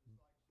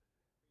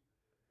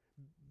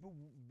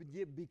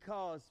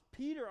 Because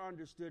Peter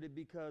understood it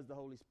because the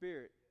Holy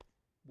Spirit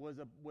was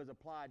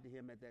applied to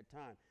him at that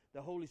time.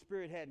 The Holy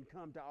Spirit hadn't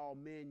come to all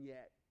men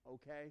yet,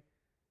 okay?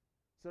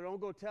 So don't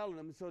go telling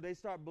them. So they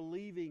start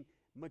believing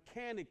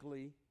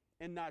mechanically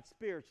and not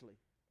spiritually.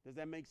 Does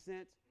that make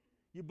sense?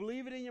 You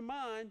believe it in your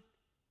mind,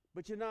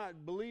 but you're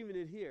not believing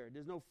it here.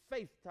 There's no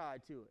faith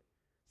tied to it.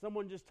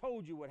 Someone just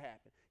told you what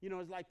happened. You know,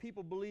 it's like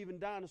people believing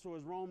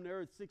dinosaurs roamed the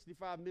earth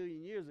 65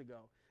 million years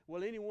ago.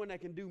 Well, anyone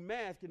that can do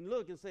math can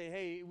look and say,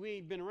 hey, we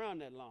ain't been around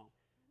that long.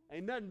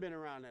 Ain't nothing been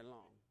around that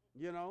long,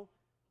 you know?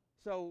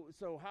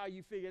 So how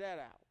you figure that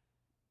out,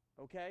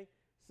 okay?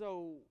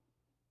 So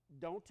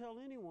don't tell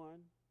anyone.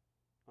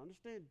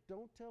 Understand,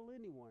 don't tell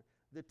anyone.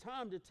 The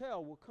time to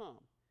tell will come.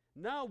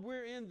 Now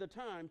we're in the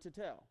time to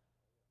tell.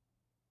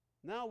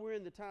 Now we're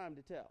in the time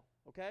to tell,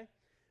 okay?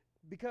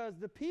 Because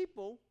the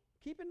people,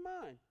 keep in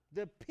mind,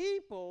 the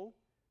people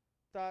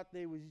thought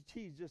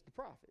he's just a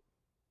prophet.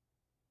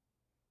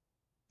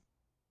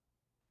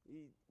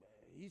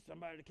 He's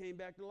somebody that came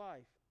back to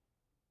life.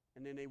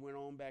 And then they went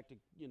on back to,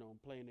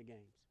 playing the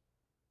games.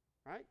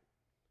 Right?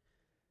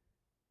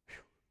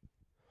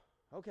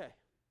 Whew. Okay.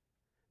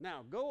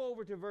 Now, go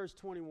over to verse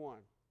 21.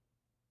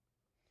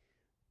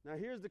 Now,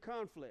 here's the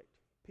conflict.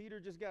 Peter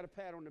just got a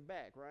pat on the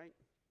back, right?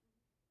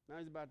 Now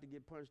he's about to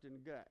get punched in the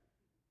gut.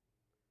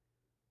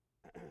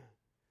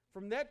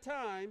 From that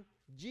time,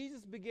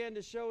 Jesus began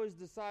to show his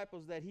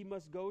disciples that he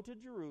must go to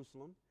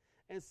Jerusalem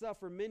and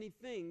suffer many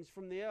things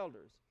from the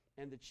elders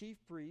and the chief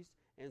priests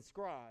and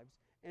scribes,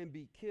 and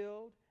be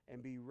killed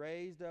and be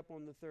raised up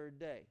on the third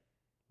day.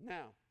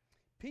 Now,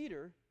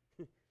 Peter,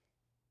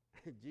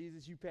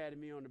 Jesus, you patted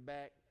me on the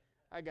back.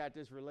 I got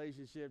this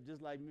relationship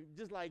just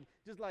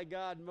like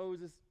God and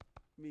Moses,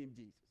 me and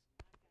Jesus.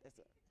 That's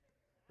it.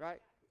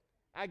 Right?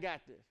 I got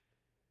this.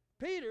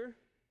 Peter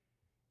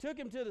took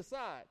him to the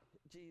side.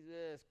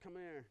 Jesus, come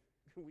here.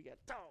 We got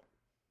to talk.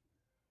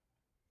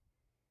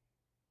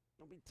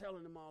 Don't be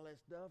telling him all that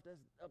stuff. That's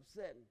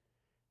upsetting.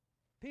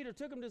 Peter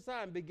took him to the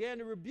side and began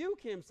to rebuke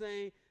him,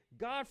 saying,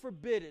 God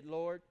forbid it,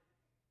 Lord.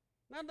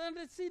 Now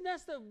see,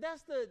 that's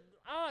the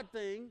odd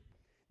thing.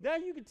 Now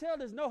you can tell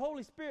there's no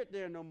Holy Spirit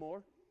there no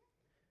more.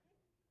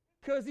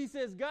 Because he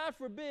says, God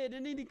forbid,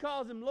 and then he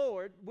calls him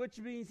Lord, which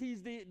means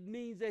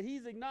that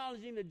he's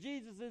acknowledging that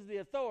Jesus is the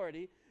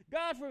authority.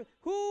 God forbid,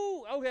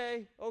 who?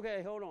 Okay,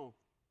 hold on.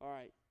 All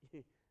right.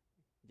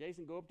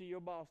 Jason, go up to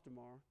your boss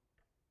tomorrow.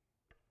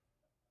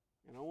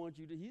 And I want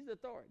you to, he's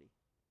authority.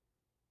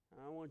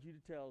 I want you to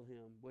tell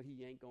him what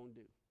he ain't going to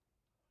do.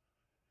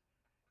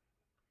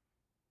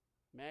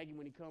 Maggie,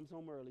 when he comes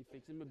home early,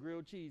 fix him a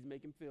grilled cheese,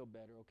 make him feel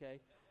better, okay?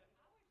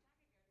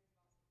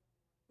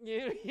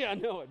 Yeah, I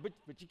know it,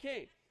 but you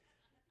can't.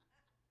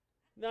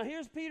 Now,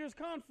 here's Peter's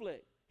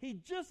conflict. He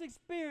just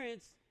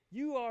experienced,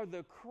 you are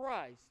the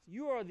Christ.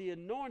 You are the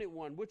anointed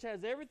one, which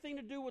has everything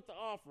to do with the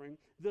offering,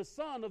 the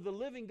Son of the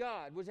living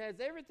God, which has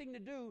everything to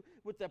do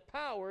with the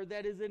power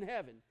that is in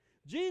heaven.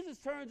 Jesus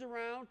turns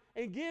around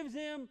and gives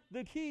him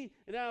the key.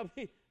 Now,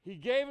 he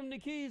gave him the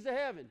keys to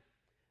heaven.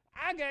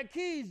 I got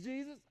keys,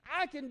 Jesus.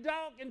 I can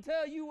talk and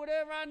tell you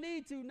whatever I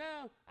need to.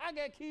 Now, I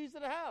got keys to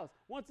the house.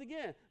 Once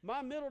again,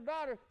 my middle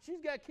daughter,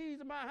 she's got keys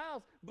to my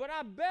house, but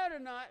I better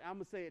not, I'm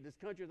going to say it as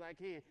country as I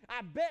can,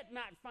 I bet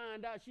not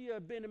find out she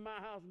have been in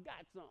my house and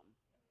got something.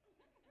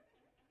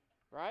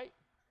 Right?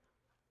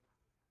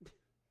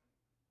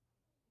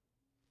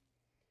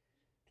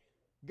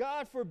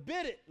 God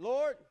forbid it,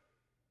 Lord.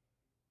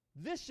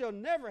 This shall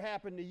never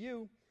happen to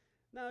you.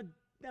 Now,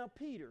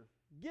 Peter,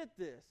 get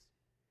this.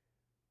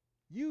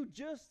 You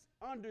just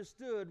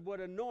understood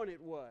what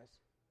anointed was.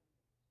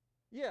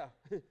 Yeah,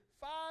 5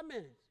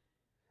 minutes.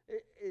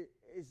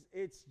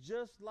 It's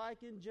just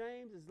like in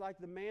James. It's like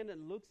the man that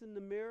looks in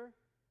the mirror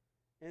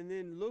and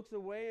then looks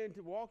away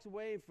and walks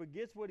away and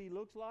forgets what he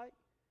looks like.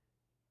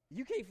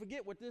 You can't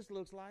forget what this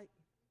looks like,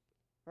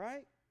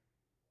 right?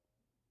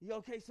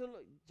 Okay, so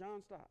look,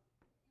 John, stop.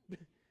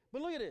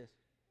 But look at this.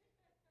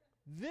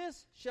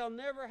 This shall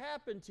never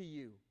happen to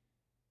you.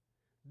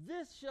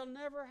 This shall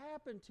never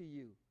happen to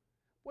you.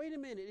 Wait a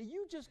minute.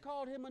 You just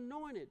called him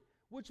anointed,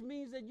 which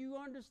means that you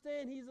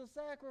understand he's a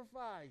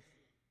sacrifice.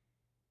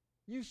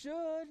 You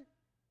should,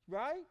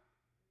 right?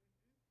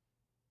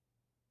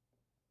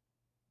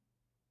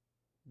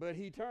 But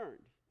he turned.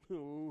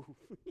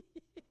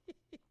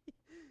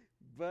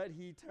 But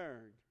he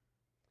turned.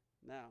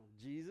 Now,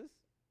 Jesus,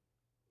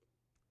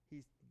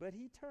 But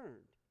he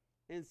turned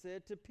and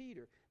said to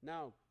Peter,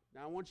 now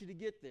I want you to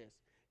get this,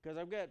 because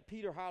I've got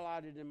Peter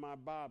highlighted in my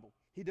Bible.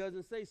 He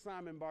doesn't say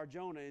Simon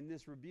Bar-Jonah in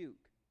this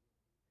rebuke.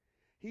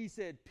 He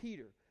said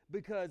Peter,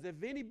 because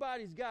if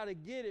anybody's got to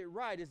get it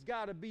right, it's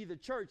got to be the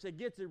church that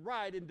gets it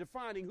right in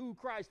defining who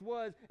Christ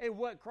was and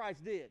what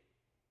Christ did.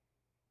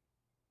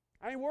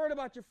 I ain't worried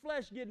about your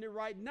flesh getting it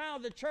right. Now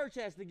the church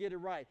has to get it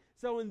right.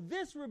 So in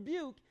this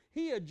rebuke,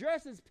 he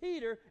addresses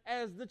Peter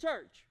as the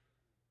church.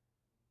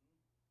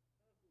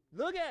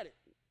 Look at it.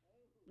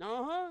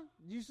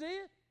 You see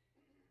it?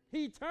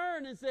 He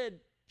turned and said,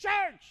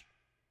 church!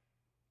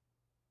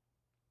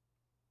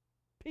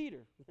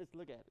 Peter. Let's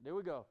look at it. There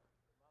we go.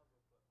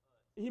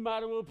 He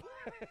might as well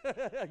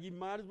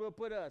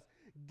put us.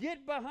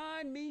 Get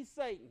behind me,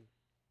 Satan.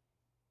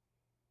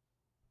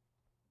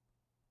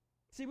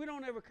 See, we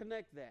don't ever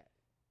connect that.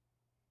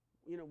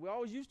 You know, we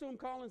always used to him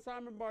calling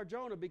Simon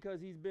Bar-Jonah because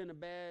he's been a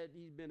bad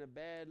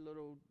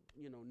little,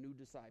 new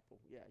disciple.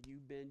 Yeah,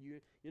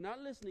 you're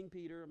not listening,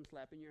 Peter. I'm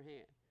slapping your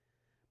hand.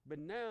 But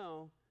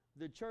now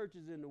the church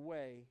is in the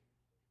way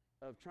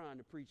of trying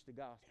to preach the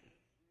gospel.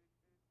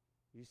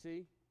 You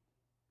see?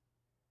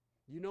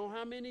 You know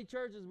how many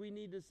churches we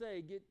need to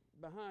say, get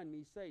behind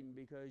me, Satan,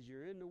 because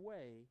you're in the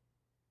way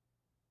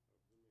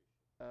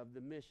of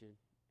the mission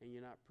and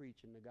you're not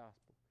preaching the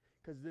gospel.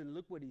 Because then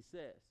look what he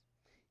says.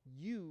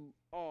 You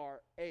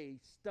are a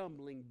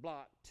stumbling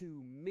block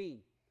to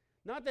me.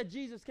 Not that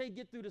Jesus can't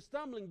get through the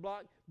stumbling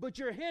block, but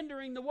you're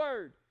hindering the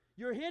word.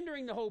 You're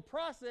hindering the whole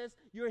process.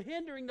 You're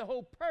hindering the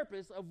whole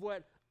purpose of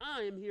what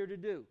I am here to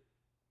do.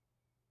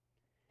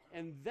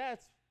 And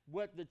that's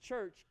what the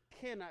church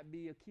cannot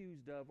be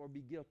accused of or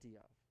be guilty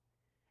of.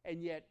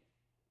 And yet,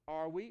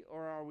 are we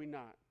or are we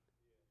not?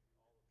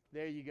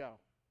 There you go.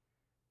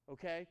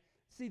 Okay?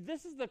 See,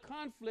 this is the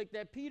conflict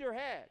that Peter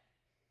had.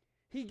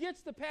 He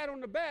gets the pat on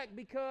the back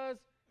because,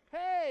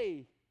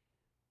 hey,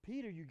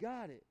 Peter, you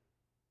got it.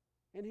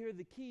 And here are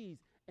the keys.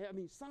 I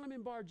mean,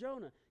 Simon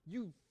Bar-Jonah,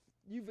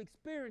 you've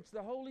experienced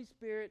the Holy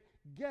Spirit.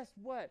 Guess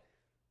what?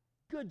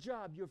 Good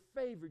job. You're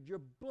favored.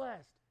 You're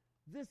blessed.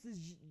 This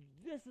is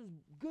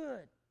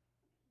good.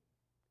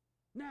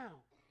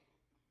 Now,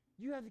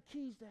 you have the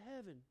keys to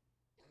heaven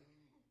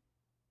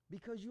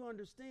because you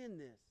understand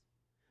this.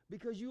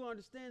 Because you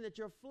understand that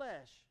your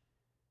flesh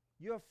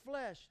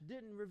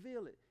didn't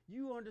reveal it.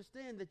 You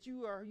understand that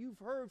you've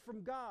heard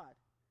from God.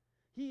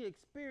 He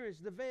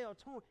experienced the veil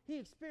torn. He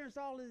experienced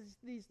all of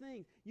these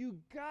things.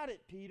 You got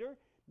it, Peter.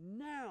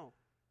 Now,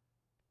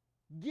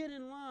 get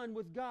in line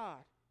with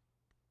God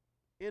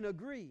and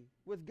agree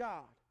with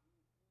God.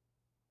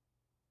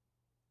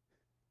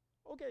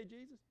 Okay,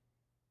 Jesus.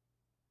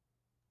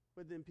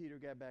 But then Peter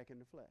got back in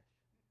the flesh.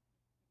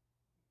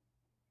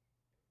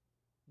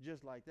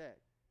 Just like that.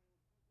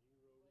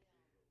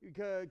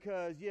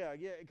 Because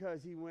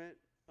he went,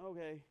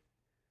 okay,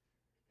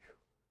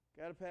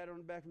 got a pat on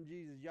the back from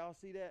Jesus. Y'all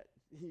see that?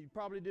 He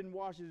probably didn't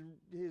wash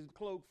his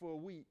cloak for a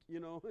week,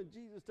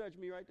 Jesus touched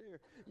me right there,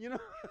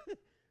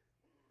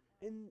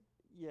 And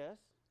yes.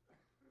 But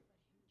he turned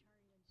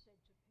and said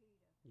to Peter.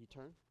 You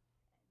turn? And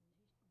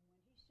when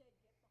he said,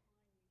 get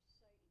behind me,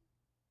 Satan,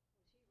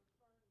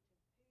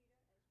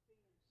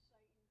 was he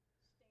referring to Peter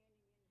as being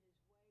Satan standing in his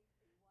way in what he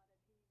was trying to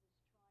do?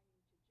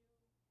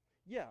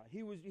 Yeah,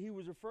 he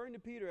was referring to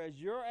Peter as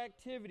your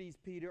activities,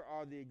 Peter,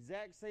 are the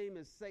exact same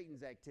as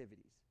Satan's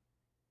activities.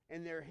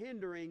 And they're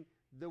hindering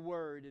the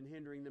word and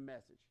hindering the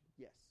message.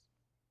 Yes,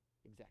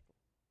 exactly.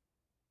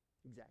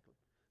 Exactly.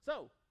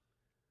 So,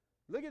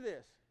 look at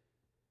this.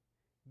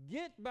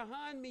 Get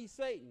behind me,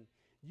 Satan.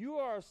 You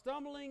are a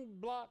stumbling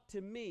block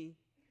to me.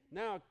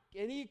 Now,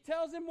 and he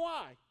tells him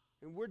why,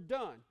 and we're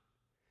done.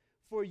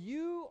 For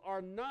you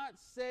are not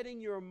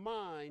setting your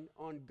mind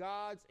on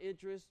God's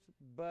interest,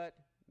 but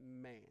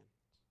man.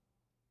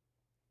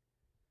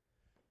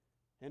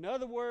 In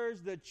other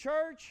words, the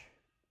church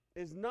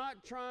is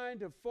not trying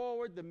to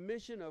forward the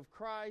mission of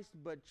Christ,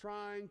 but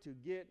trying to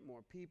get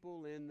more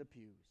people in the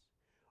pews.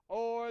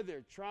 Or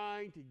they're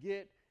trying to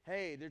get,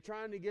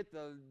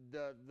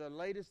 the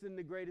latest and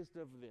the greatest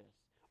of this.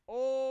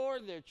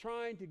 Or they're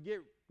trying to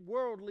get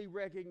worldly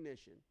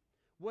recognition.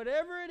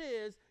 Whatever it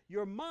is,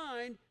 your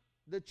mind,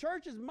 the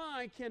church's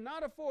mind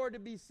cannot afford to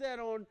be set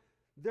on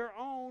their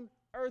own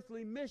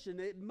earthly mission.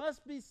 It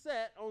must be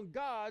set on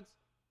God's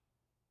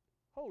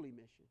holy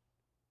mission.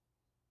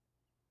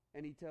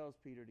 And he tells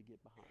Peter to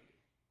get behind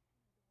him.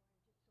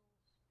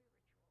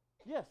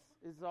 Yes,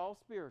 it's all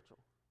spiritual.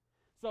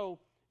 So,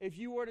 if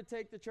you were to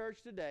take the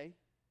church today,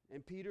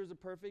 and Peter's a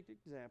perfect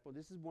example,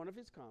 this is one of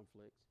his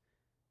conflicts,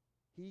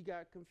 he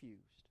got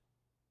confused.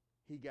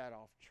 He got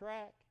off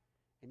track,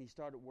 and he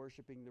started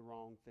worshiping the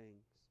wrong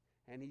things.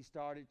 And he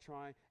started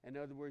trying, in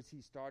other words,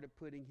 he started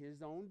putting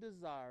his own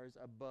desires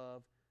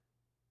above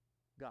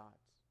God's.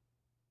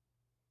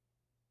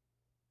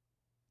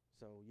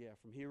 So, yeah,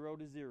 from hero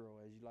to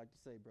zero, as you like to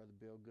say, Brother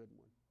Bill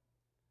Goodwin.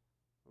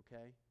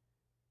 Okay?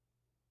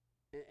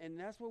 And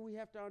that's what we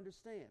have to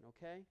understand,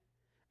 okay?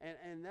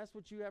 And that's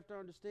what you have to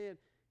understand.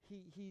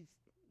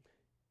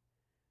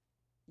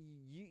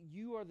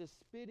 You are the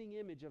spitting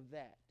image of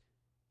that.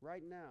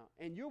 right now.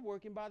 And you're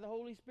working by the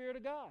Holy Spirit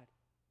of God.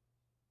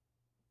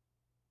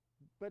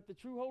 But the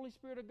true Holy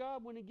Spirit of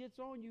God, when it gets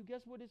on you,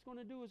 guess what it's going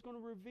to do? It's going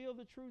to reveal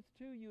the truth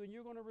to you, and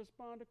you're going to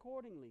respond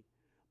accordingly.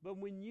 But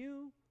when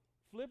you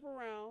flip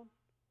around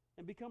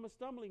and become a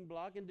stumbling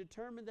block and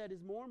determine that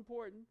it's more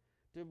important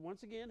to,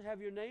 once again,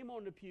 have your name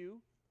on the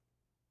pew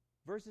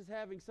versus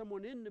having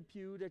someone in the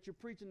pew that you're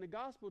preaching the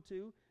gospel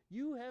to,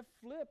 you have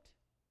flipped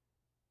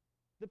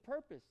the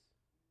purpose.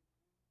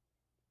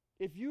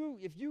 If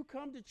you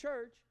come to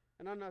church,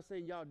 and I'm not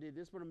saying y'all did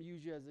this, but I'm going to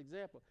use you as an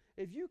example.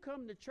 If you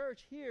come to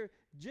church here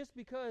just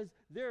because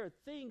there are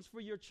things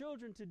for your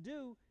children to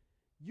do,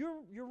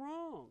 you're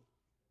wrong,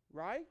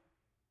 right?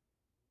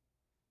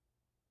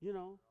 You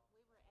know. We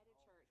were at a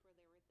church where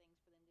there were things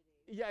for them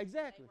to do. Yeah,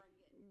 exactly.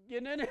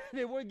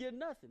 They weren't getting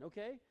nothing,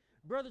 okay?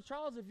 Brother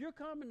Charles, if you're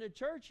coming to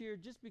church here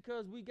just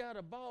because we got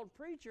a bald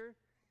preacher.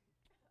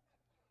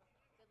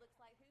 That looks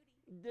like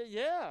Hootie.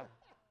 Yeah.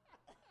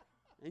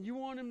 And you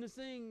want him to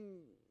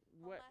sing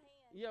what?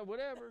 Yeah,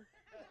 whatever.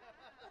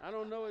 I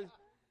don't know.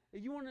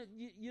 You want to,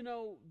 you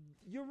know,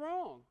 you're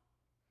wrong.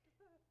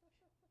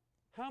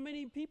 How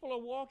many people are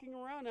walking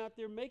around out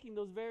there making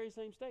those very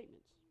same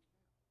statements?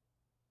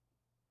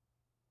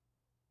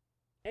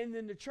 And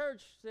then the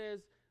church says,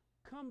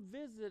 come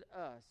visit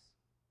us.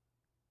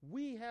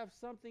 We have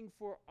something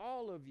for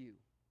all of you.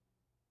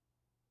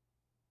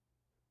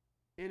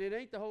 And it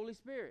ain't the Holy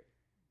Spirit.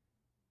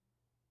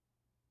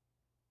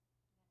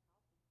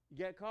 You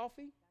got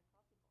coffee?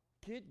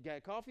 Kid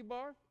got coffee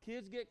bar?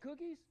 Kids get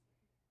cookies?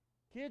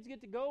 Kids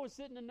get to go and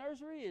sit in the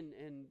nursery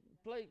and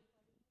play.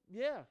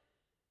 Yeah.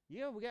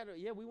 Yeah,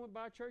 we went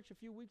by church a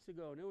few weeks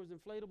ago and there was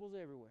inflatables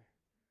everywhere.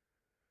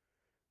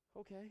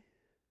 Okay.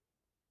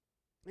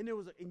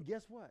 And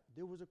guess what?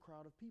 There was a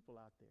crowd of people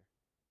out there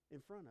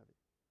in front of it.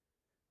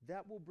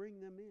 That will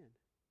bring them in.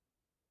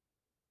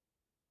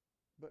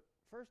 But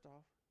first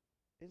off,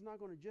 it's not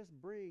going to just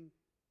bring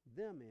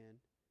them in.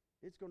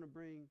 It's going to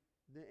bring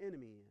the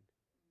enemy in.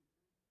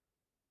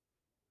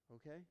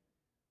 Okay?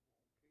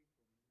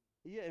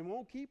 Yeah, it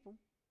won't keep them.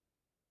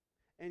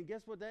 And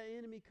guess what? That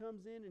enemy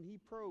comes in and he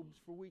probes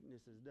for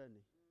weaknesses, doesn't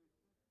he?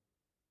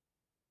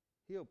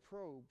 He'll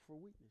probe for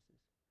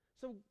weaknesses.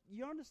 So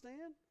you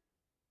understand?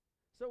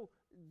 So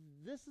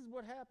this is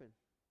what happened.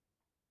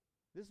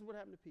 This is what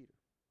happened to Peter.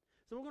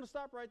 So we're going to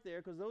stop right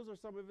there because those are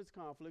some of its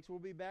conflicts. We'll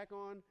be back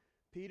on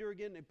Peter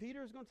again. And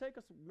Peter is going to take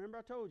us, remember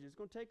I told you, it's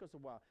going to take us a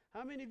while.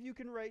 How many of you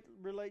can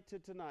relate to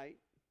tonight?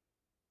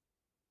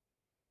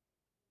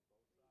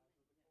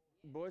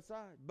 Both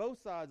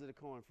sides of the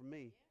coin for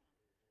me.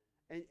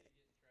 And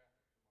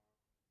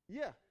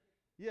yeah.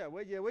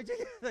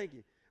 Thank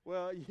you.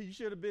 Well, you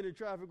should have been in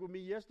traffic with me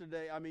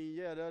yesterday.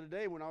 The other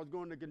day when I was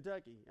going to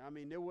Kentucky.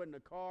 There wasn't a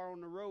car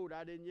on the road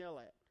I didn't yell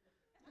at.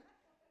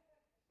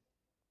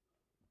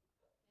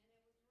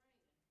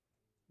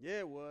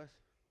 Yeah, it was.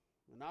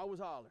 And I was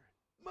hollering,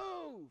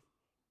 move!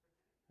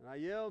 And I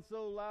yelled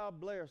so loud,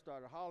 Blair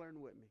started hollering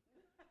with me.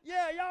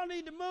 Yeah, y'all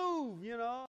need to move, you know.